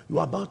right now. You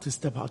are about to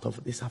step out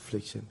of this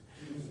affliction.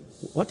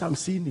 What I'm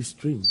seeing is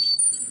strange.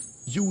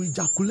 You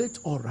ejaculate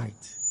all right.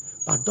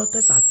 But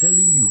doctors are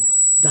telling you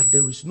that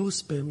there is no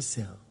sperm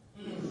cell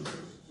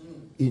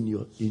in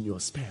your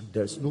sperm.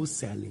 There's no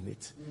cell in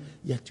it.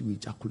 Yet you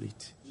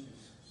ejaculate.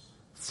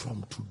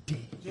 From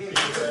today,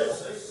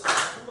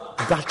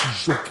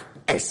 that yoke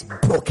is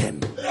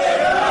broken.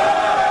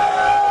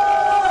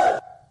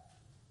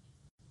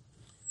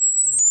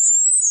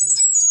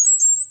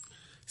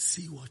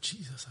 See what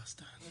Jesus has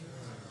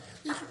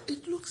done.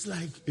 It looks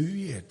like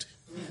weird.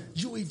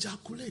 You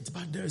ejaculate,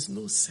 but there is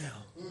no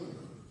cell.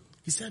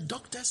 He said,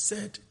 doctor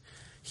said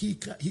he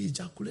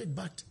ejaculated,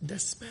 but the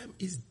sperm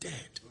is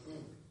dead.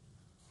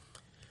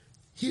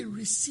 He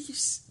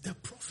receives the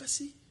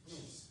prophecy,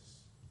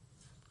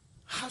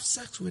 have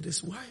sex with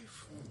his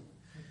wife,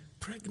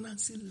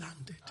 pregnancy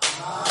landed.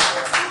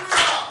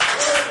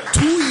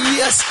 2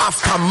 years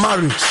after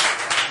marriage,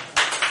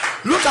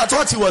 look at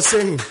what he was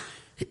saying.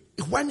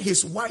 When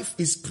his wife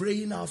is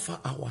praying Alpha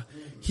Hour,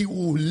 he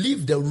will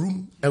leave the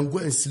room and go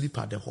and sleep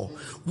at the hall.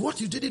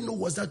 What you didn't know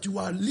was that you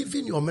are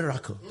living your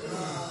miracle.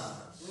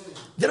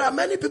 There are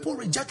many people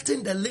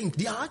rejecting the link.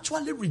 They are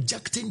actually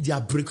rejecting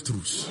their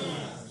breakthroughs.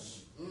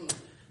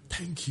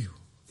 Thank you.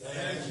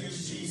 Thank you,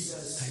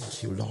 Jesus.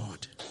 Thank you,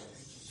 Lord.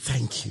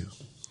 Thank you.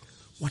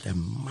 What a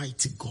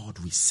mighty God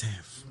we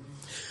serve.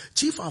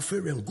 Chief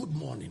Alfarian, good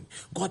morning.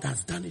 God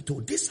has done it all.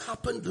 This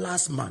happened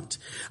last month.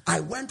 I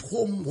went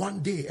home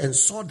one day and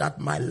saw that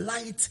my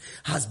light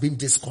has been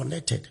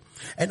disconnected.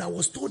 And I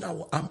was told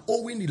I'm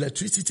owing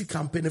electricity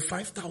company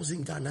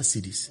 5,000 Ghana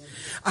cedis.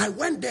 I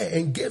went there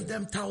and gave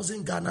them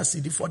 1,000 Ghana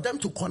cedis for them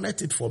to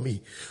connect it for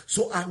me.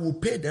 So I will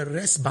pay the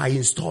rest by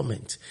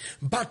installment.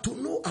 But to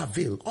no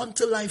avail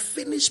until I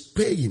finish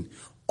paying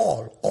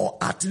all, or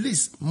at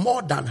least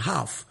more than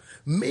half.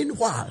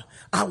 Meanwhile,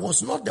 I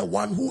was not the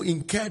one who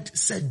incurred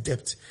said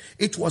debt.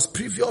 It was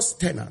previous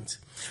tenant.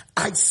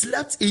 I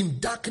slept in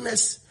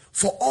darkness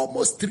for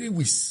almost 3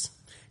 weeks.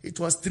 It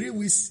was 3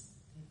 weeks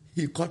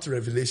he caught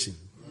revelation.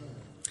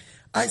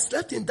 I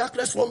slept in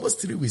darkness for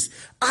almost 3 weeks.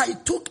 I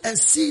took a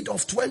seed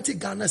of 20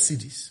 Ghana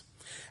cedis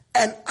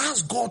and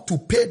asked God to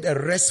pay the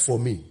rest for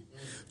me.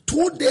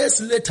 2 days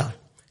later,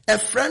 a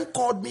friend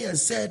called me and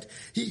said,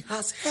 he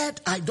has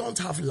heard I don't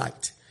have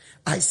light.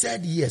 I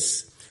said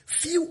yes.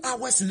 Few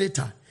hours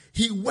later,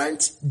 he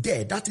went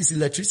there, that is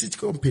electricity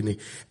company,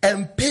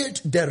 and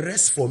paid the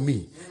rest for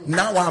me.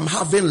 Now I'm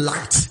having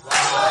light.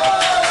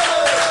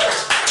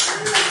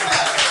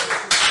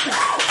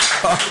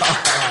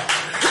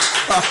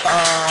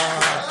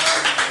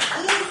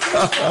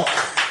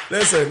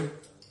 Listen,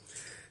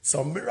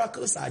 some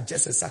miracles are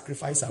just a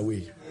sacrifice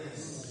away.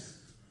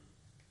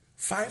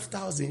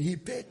 5,000, he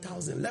paid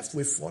 1,000, left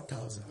with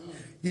 4,000.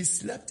 He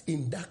slept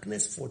in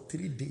darkness for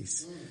 3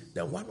 days.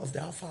 Then one of the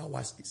half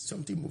hours,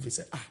 something moved. He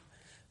said,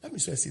 let me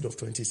sow a seed of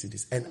 20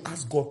 cedis and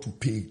ask God to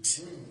pay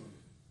it.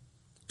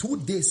 2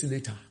 days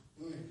later,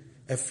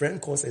 a friend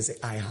calls and said,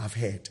 I have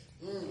heard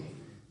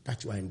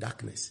that you are in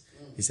darkness.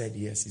 He said,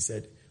 yes. He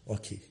said,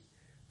 okay.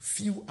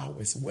 Few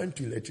hours, went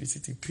to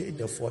electricity, paid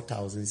the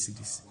 4,000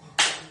 cedis.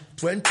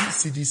 20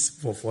 cedis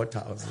for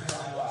 4,000.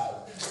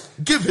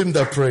 Give him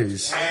the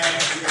praise.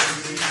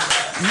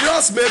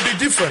 Yours may be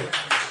different.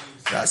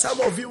 There are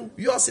some of you,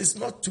 yours is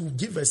not to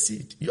give a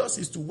seed. Yours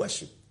is to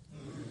worship.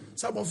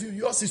 Some of you,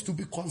 yours is to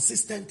be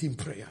consistent in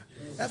prayer.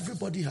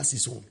 Everybody has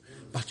his own.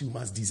 But you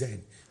must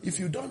discern. If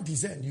you don't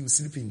discern, you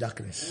sleep in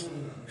darkness.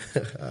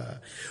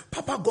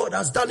 Papa, God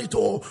has done it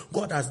all.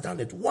 God has done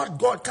it. What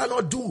God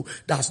cannot do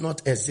does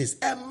not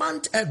exist. A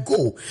month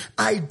ago,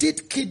 I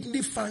did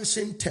kidney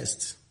function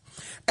test.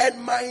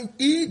 And my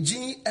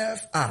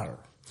EGFR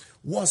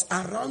was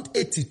around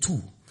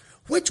 82,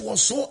 which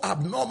was so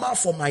abnormal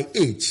for my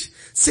age,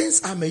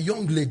 since I'm a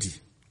young lady.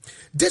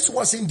 This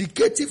was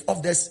indicative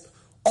of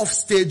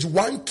stage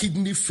 1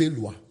 kidney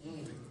failure.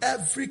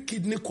 Every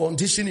kidney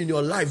condition in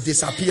your life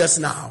disappears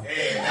now.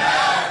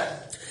 Amen.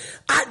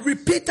 I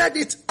repeated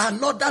it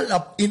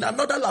in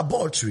another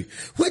laboratory,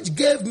 which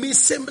gave me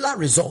similar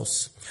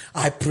results.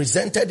 I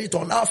presented it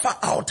on Alpha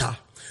Altar,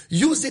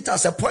 used it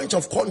as a point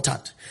of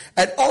contact,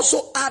 and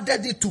also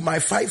added it to my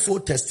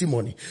 5-fold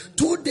testimony.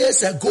 2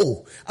 days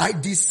ago, I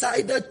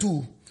decided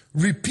to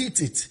repeat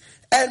it,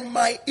 and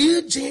my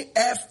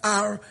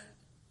EGFR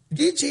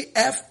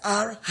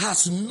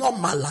has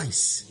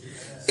normalized.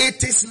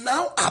 It is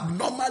now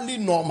abnormally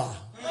normal.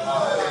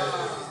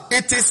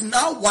 It is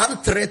now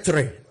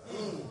 133.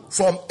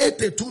 From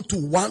 82 to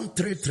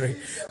 133.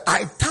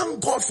 I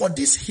thank God for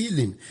this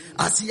healing.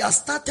 As he has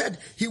started,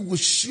 he will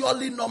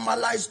surely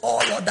normalize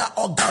all other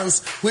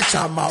organs which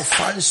are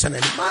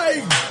malfunctioning.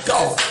 My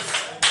God.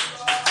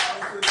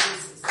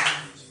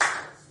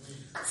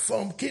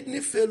 From kidney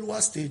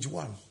failure stage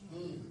 1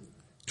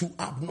 to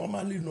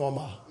abnormally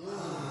normal.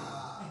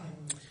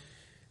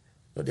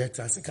 No,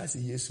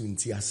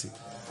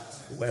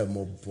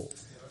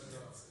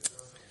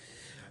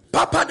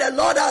 Papa, the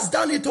Lord has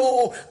done it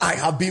all. I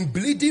have been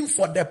bleeding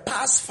for the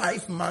past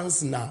 5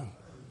 months now.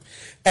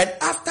 And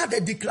after the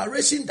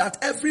declaration that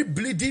every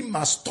bleeding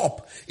must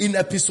stop in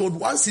episode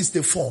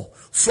 164,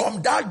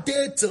 from that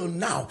day till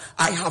now,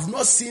 I have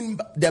not seen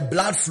the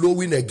blood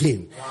flowing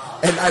again. Wow.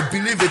 And I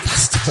believe it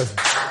has done.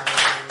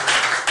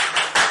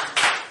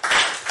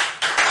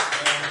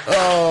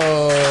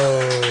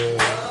 Oh,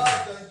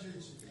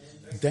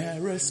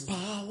 there is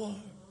power,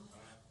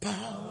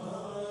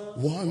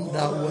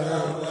 wonder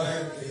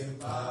working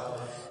power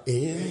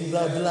in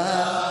the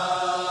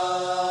blood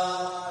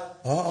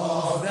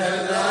of the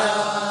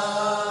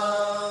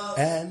Lamb,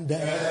 and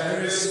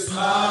there is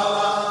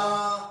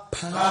power,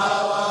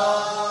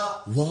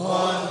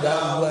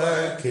 wonder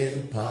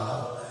working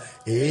power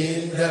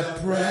in the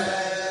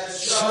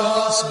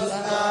precious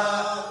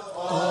blood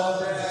of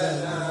the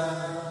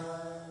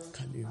Lamb.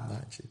 Can you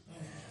imagine?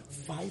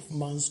 5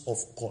 months of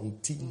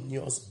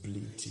continuous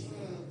bleeding.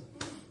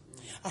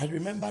 I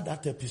remember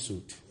that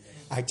episode.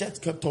 I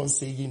just kept on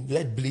saying,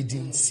 let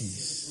bleeding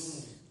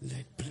cease.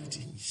 Let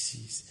bleeding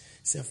cease.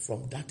 So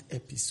from that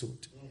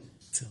episode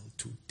till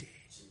today.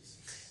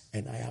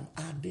 And I am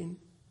adding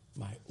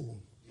my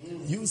own.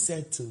 You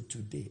said till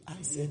today.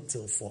 I said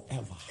till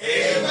forever.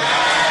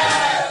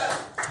 Amen.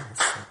 Till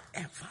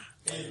forever.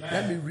 Amen.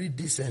 Let me read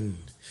this and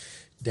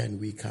then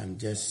we can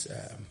just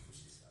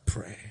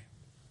pray.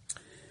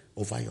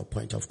 over your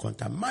point of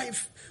contact.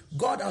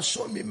 God has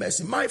shown me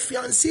mercy. My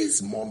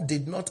fiance's mom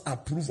did not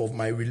approve of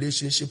my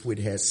relationship with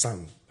her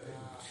son.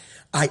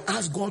 I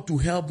asked God to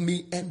help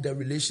me end the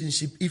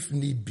relationship if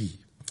need be.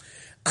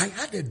 I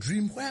had a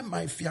dream where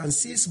my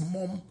fiance's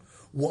mom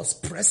was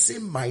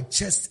pressing my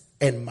chest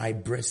and my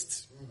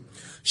breast.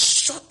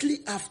 Shortly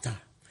after,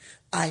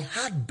 I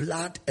had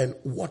blood and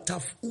water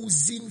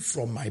oozing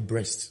from my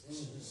breast.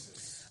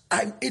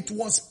 It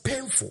was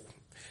painful.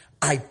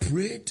 I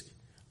prayed,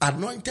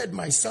 anointed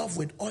myself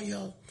with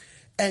oil,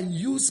 and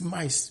used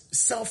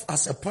myself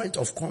as a point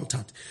of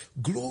contact.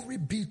 Glory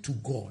be to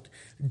God.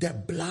 The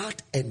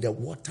blood and the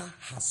water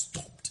has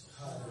stopped.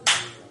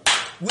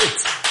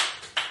 Wait.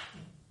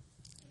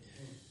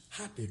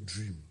 Had a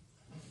dream.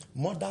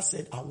 Mother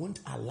said, I won't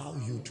allow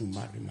you to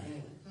marry my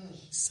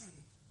son.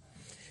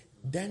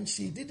 Then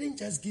she didn't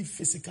just give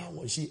physical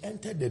one. She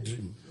entered the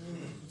dream,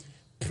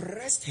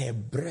 pressed her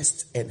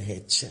breast and her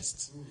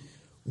chest,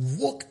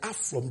 woke up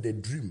from the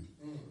dream.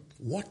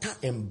 Water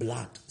and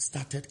blood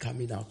started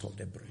coming out of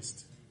the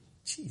breast.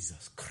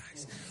 Jesus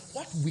Christ.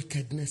 What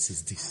wickedness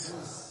is this?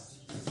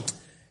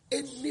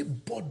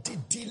 Anybody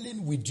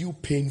dealing with you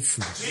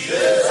painfully?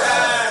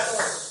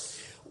 Jesus.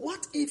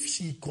 What if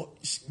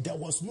there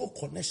was no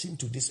connection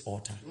to this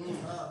altar?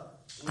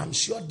 I'm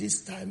sure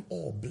this time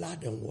all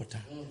blood and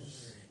water.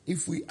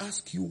 If we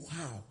ask you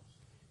how,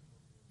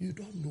 you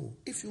don't know.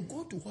 If you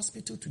go to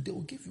hospital today, they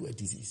will give you a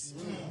disease.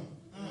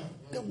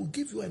 They will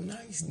give you a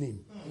nice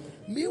name.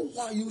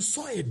 Meanwhile, you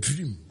saw a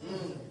dream.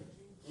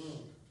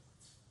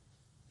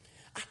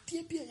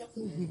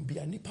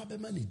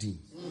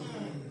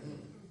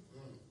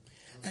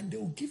 And they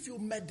will give you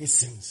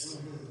medicines.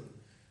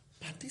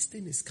 But this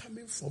thing is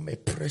coming from a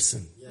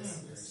person.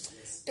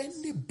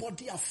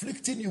 Anybody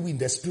afflicting you in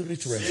the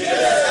spirit realm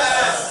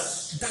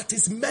that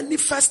is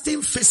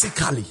manifesting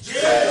physically,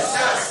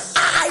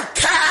 I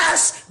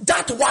curse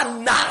that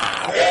one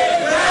now.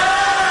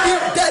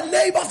 In the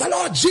name of the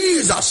Lord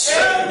Jesus.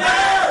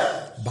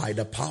 By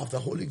the power of the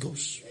Holy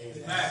Ghost.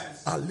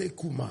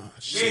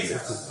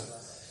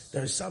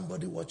 There is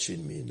somebody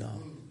watching me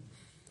now.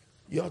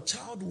 Your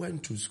child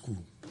went to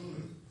school,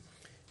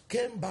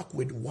 came back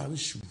with one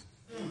shoe.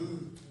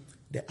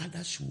 The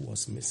other shoe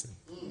was missing.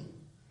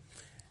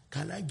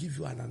 Can I give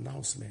you an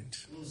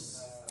announcement?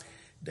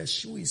 The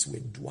shoe is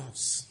with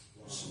dwarfs.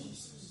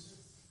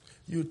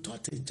 You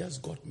thought it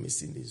just got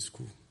missing in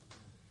school.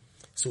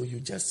 So you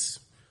just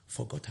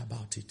forgot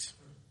about it.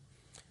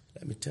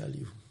 Let me tell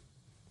you,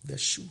 the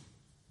shoe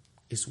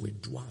is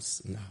with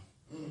dwarfs now.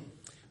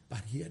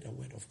 But hear the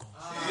word of God.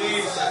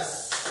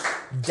 Jesus.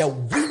 The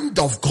wind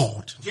of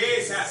God.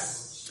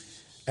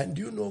 Jesus. And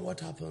do you know what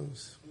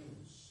happens?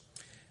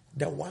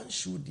 The one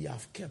shoe they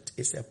have kept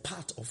is a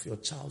part of your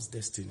child's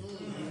destiny.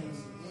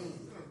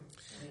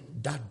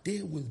 That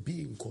they will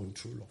be in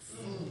control of.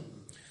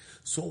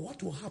 So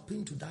what will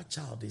happen to that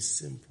child is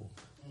simple.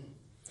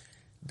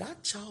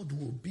 That child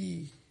will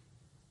be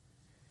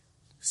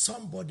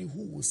somebody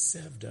who will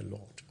serve the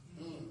Lord.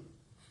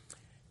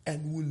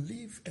 And will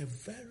live a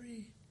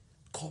very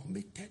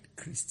committed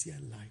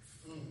Christian life.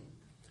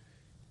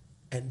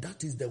 And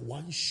that is the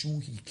one shoe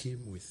he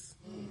came with.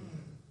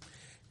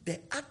 The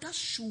other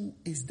shoe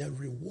is the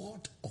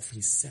reward of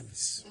his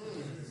service.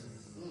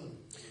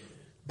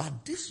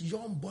 But this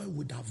young boy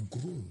would have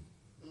grown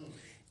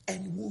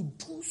and will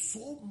do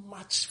so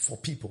much for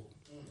people,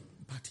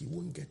 but he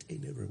won't get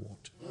any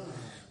reward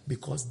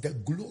because the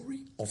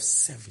glory of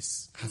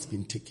service has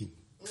been taken.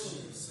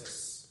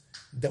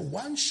 The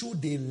one shoe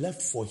they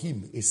left for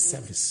him is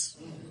service.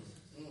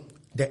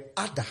 The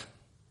other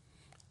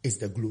is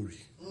the glory.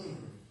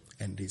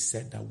 And they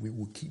said that we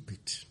will keep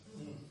it.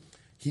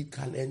 He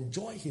can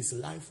enjoy his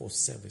life of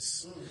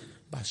service,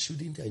 but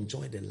shouldn't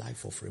enjoy the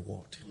life of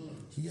reward.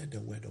 Hear the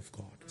word of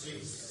God.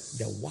 Jesus.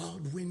 The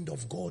wild wind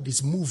of God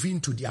is moving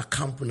to their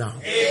camp now.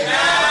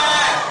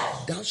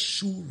 Amen. That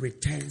shoe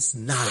returns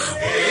now.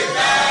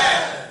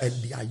 Amen. And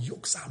their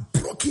yokes are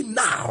broken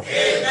now.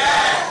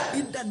 Amen.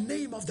 In the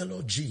name of the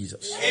Lord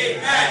Jesus.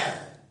 Amen.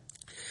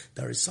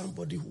 There is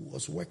somebody who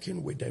was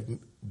working with the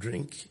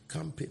drink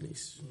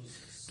companies,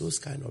 those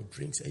kind of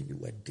drinks, and you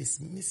were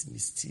dismissed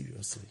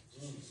mysteriously.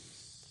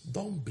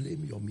 Don't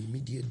blame your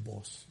immediate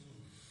boss.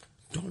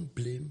 Don't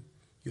blame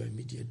your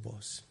immediate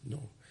boss.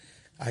 No.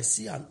 I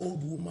see an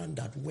old woman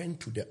that went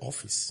to the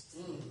office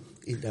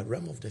in the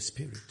realm of the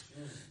spirit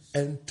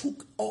and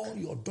took all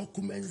your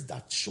documents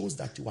that shows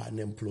that you are an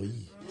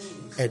employee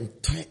and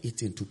tore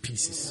it into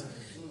pieces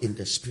in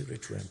the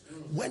spirit realm.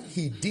 When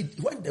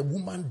the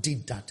woman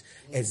did that,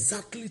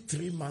 exactly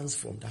 3 months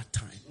from that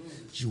time,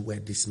 you were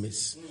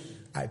dismissed.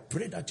 I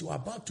pray that you are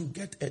about to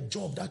get a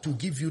job that will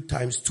give you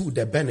 ×2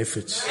 the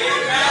benefits.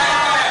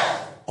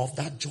 Amen. Of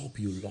that job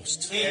you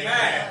lost.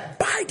 Amen.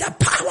 By the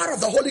power of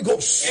the Holy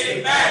Ghost.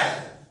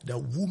 Amen. The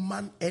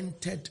woman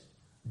entered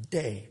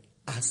there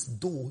as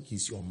though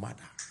he's your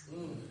mother.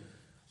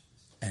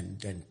 And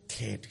then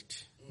teared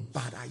it.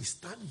 But I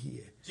stand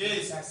here.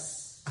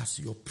 Jesus. as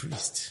your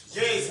priest.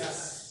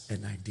 Jesus.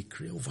 And I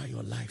decree over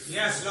your life.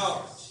 Yes,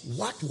 Lord.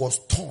 What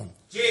was torn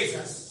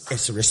Jesus.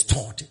 is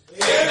restored.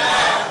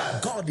 Amen.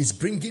 God is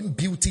bringing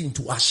beauty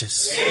into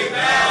ashes.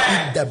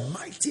 Amen. In the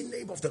mighty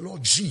name of the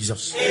Lord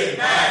Jesus.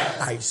 Amen.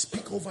 I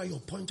speak over your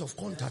point of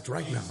contact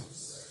right now.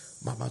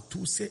 Mama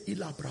Tuse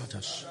Ila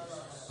Bratas.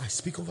 I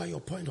speak over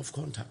your point of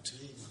contact.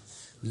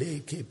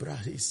 Leke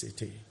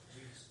Brahisete.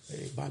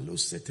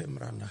 Balusete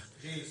Mranda.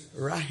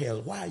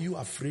 Rahel, why are you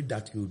afraid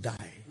that you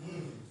die?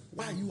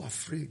 Why are you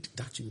afraid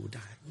that you will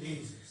die?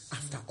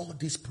 After all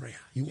this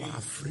prayer, you are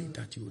afraid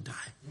that you will die.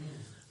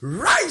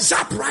 Rise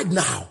up right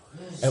now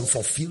and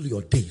fulfill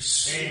your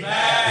days.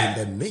 Amen.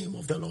 In the name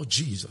of the Lord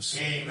Jesus.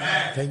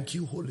 Amen. Thank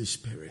you, Holy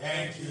Spirit.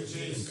 Thank you,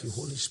 Jesus. Thank you,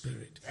 Holy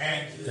Spirit.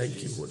 Thank you,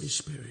 Thank you, Holy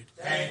Spirit.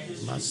 Thank you,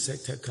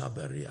 Masete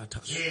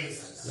kabariatas.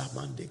 Jesus.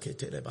 Lamande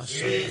ketelebasa.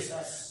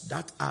 Jesus.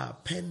 That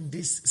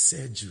appendix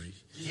surgery.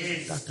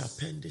 Jesus. That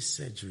appendix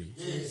surgery.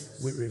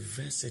 Jesus. We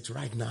reverse it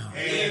right now.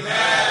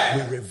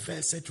 Amen. We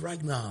reverse it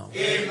right now.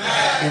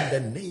 Amen.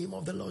 In the name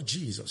of the Lord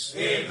Jesus.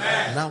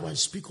 Amen. Now I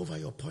speak over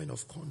your point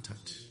of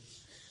contact.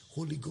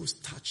 Holy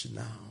Ghost touch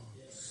now.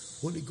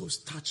 Holy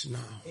Ghost touch now.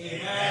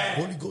 Amen.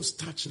 Holy Ghost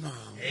touch now.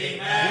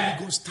 Amen.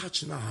 Holy Ghost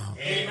touch now.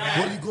 Amen.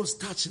 Holy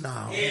Ghost touch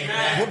now.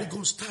 Amen. Holy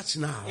Ghost touch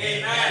now.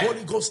 Amen.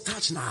 Holy Ghost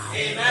touch now.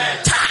 Amen.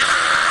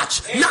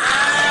 Touch Amen.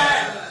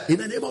 now. In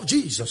the name of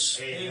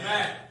Jesus.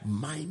 Amen.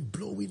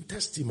 Mind-blowing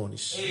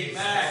testimonies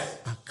Amen.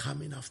 are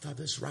coming after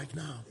this right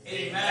now.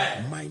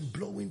 Amen.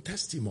 Mind-blowing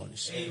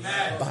testimonies.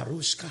 Amen.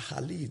 Barushka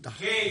Halida.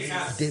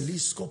 Jesus.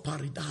 Delisco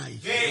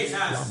Paridai. Jesus.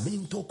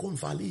 Laminto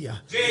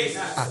Convalia. Jesus.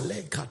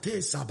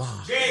 Alekate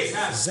Saba. Jesus.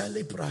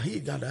 Zeli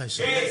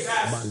Prahigadasha. Jesus.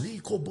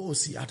 Maliko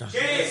Bosiata.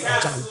 Jesus.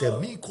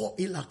 Jantemiko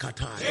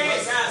Ilakatai.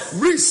 Jesus.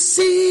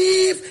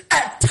 Receive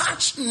a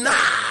touch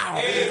now.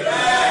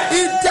 Amen.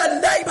 In the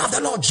name of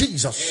the Lord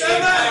Jesus.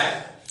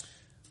 Amen.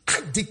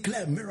 I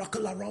declare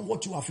miracle around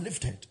what you have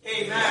lifted.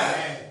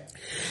 Amen.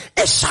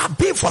 It shall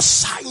be for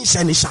signs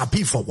and it shall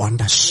be for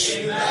wonders.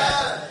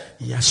 Amen.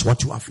 Yes,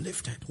 what you have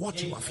lifted.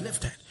 What you have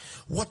lifted.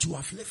 What you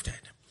have lifted.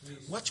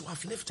 What you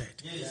have lifted.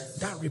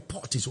 That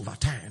report is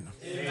overturned.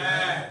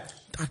 Amen.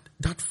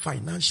 That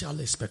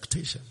financial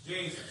expectation.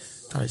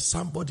 Jesus. There is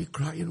somebody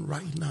crying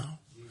right now.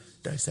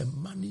 There is a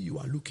money you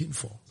are looking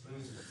for.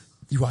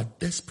 You are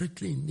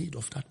desperately in need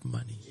of that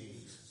money.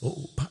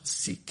 Oh,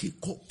 Pasiki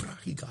Kopra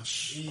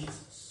Higash.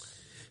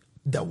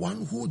 The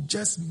one who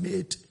just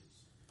made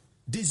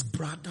this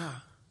brother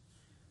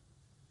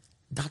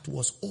that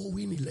was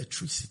owing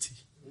electricity.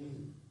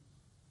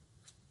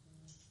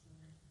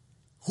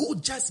 Who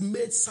just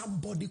made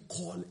somebody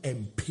call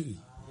and pay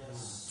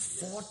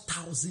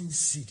 4,000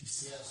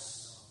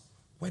 cedis.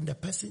 When the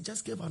person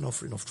just gave an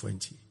offering of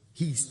 20.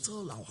 He is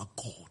still our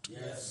God.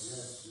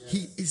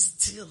 He is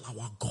still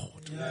our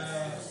God.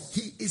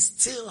 He is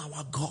still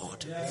our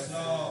God.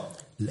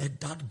 Let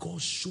that God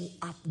show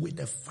up with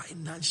a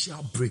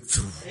financial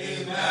breakthrough.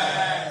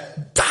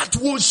 Amen. That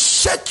will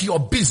shake your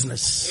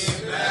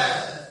business.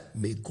 Amen.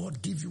 May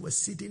God give you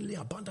exceedingly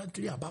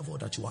abundantly above all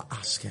that you are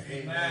asking.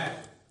 Amen.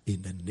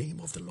 In the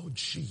name of the Lord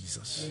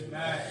Jesus.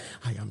 Amen.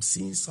 I am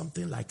seeing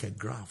something like a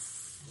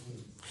graph.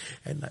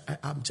 And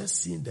I'm just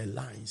seeing the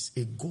lines.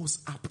 It goes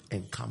up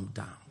and come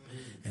down.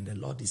 And the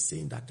Lord is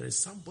saying that there is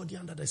somebody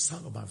under the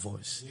sound of my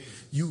voice.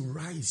 You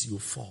rise, you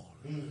fall.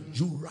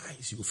 You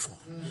rise, you fall.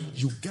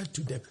 You get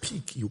to the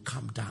peak, you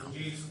come down.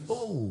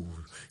 Oh,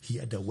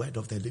 hear the word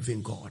of the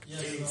living God.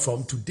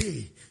 From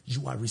today,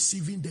 you are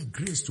receiving the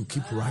grace to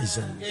keep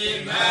rising.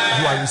 You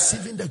are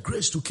receiving the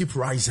grace to keep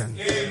rising.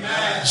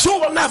 You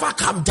will never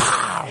come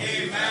down.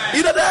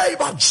 In the name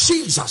of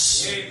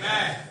Jesus.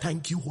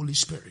 Thank you, Holy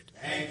Spirit.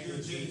 Thank you,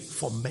 Jesus.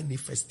 For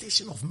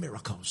manifestation of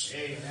miracles.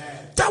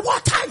 Amen. The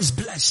water is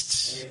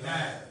blessed.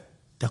 Amen.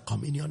 The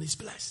communion is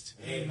blessed.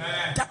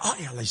 Amen. The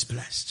oil is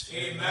blessed.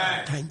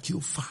 Amen. Thank you,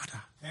 Father.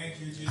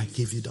 Thank you, Jesus. I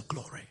give you the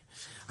glory.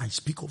 I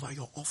speak over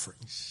your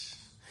offerings.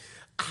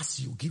 As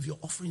you give your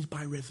offerings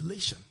by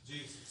revelation,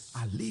 Jesus.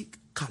 Ali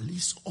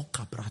Kalis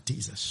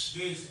Okabratizas.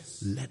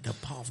 Jesus. Let the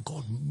power of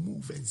God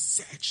move and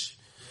search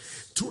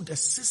through the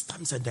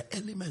systems and the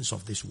elements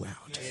of this world.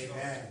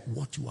 Amen.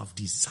 What you have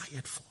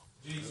desired for.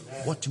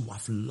 Jesus. What you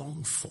have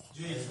longed for.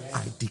 Jesus.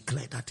 I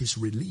declare that is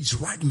released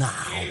right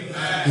now.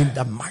 Amen. In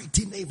the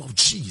mighty name of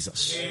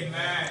Jesus.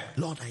 Amen.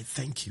 Lord, I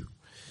thank you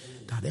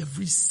that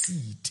every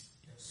seed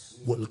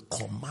will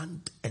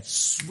command a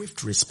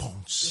swift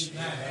response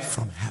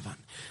from heaven.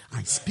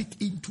 I speak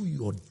into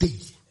your day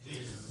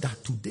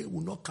that today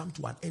will not come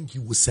to an end.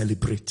 You will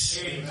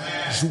celebrate.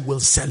 Amen. You will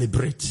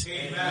celebrate.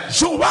 Amen.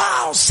 You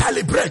will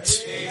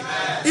celebrate.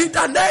 Amen. In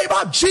the name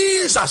of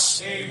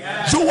Jesus.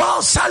 Amen. You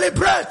will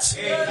celebrate.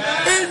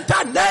 Amen. In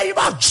the name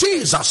of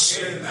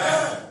Jesus.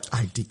 Amen.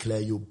 I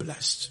declare you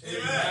blessed.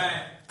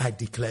 Amen. I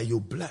declare you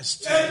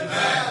blessed.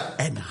 Amen.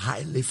 And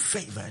highly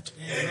favored.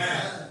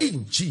 Amen.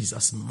 In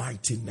Jesus'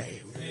 mighty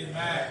name.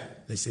 Amen.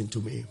 Listen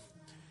to me.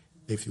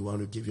 If you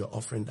want to give your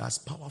offering, that's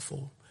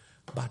powerful.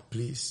 But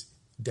please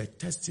The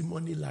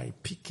testimony line,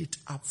 pick it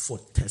up for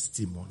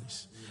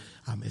testimonies.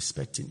 I'm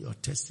expecting your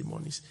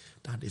testimonies.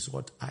 That is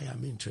what I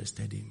am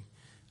interested in.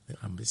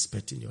 I'm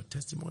expecting your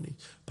testimony.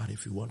 But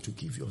if you want to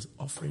give your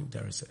offering,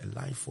 there is a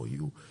line for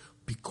you.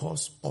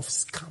 Because of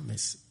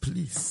scammers,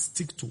 please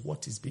stick to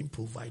what is being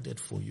provided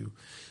for you.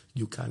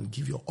 You can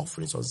give your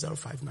offerings on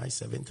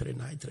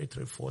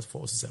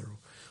 0597393340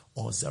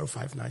 or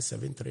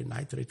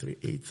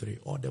 0597393383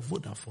 or the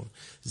Vodafone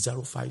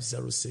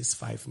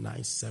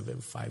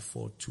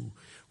 0506597542.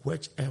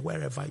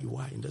 Wherever you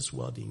are in this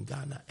world, in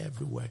Ghana,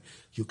 everywhere,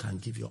 you can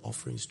give your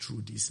offerings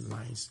through these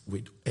lines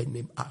with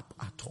any app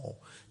at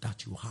all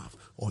that you have,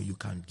 or you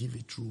can give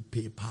it through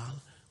PayPal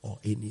or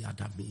any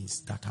other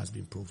means that has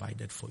been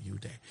provided for you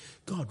there.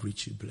 God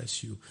richly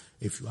bless you.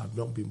 If you have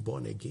not been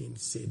born again,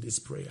 say this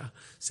prayer.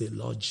 Say,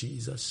 Lord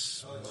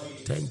Jesus,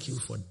 thank you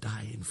for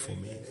dying for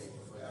me.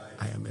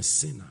 I am a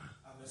sinner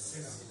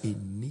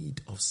in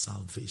need of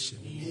salvation.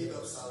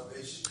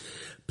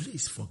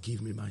 Please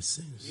forgive me my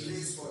sins.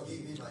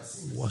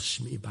 Wash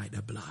me by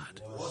the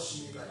blood.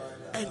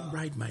 And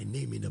write my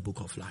name in the book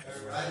of life.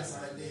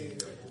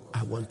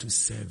 I want to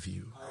serve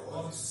you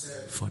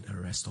for the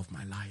rest of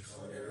my life.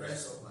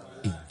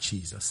 In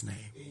Jesus'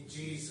 name.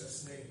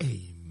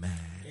 Amen.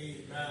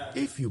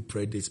 If you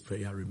pray this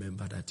prayer,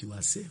 remember that you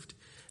are saved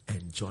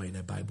and join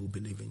a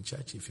Bible-believing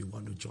church. If you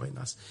want to join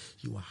us,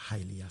 you are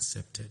highly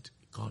accepted.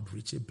 God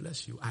richly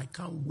bless you. I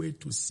can't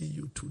wait to see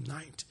you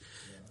tonight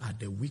at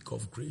the Week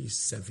of Grace,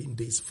 7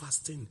 days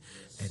fasting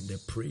and the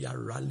prayer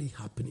rally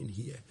happening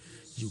here.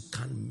 You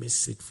can't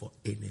miss it for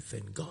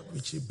anything. God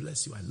richly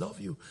bless you. I love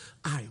you.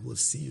 I will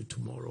see you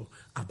tomorrow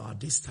about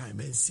this time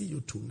and see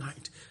you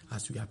tonight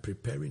as we are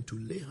preparing to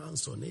lay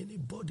hands on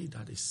anybody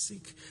that is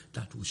sick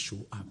that will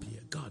show up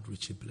here. God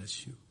richly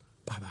bless you.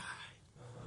 Bye-bye.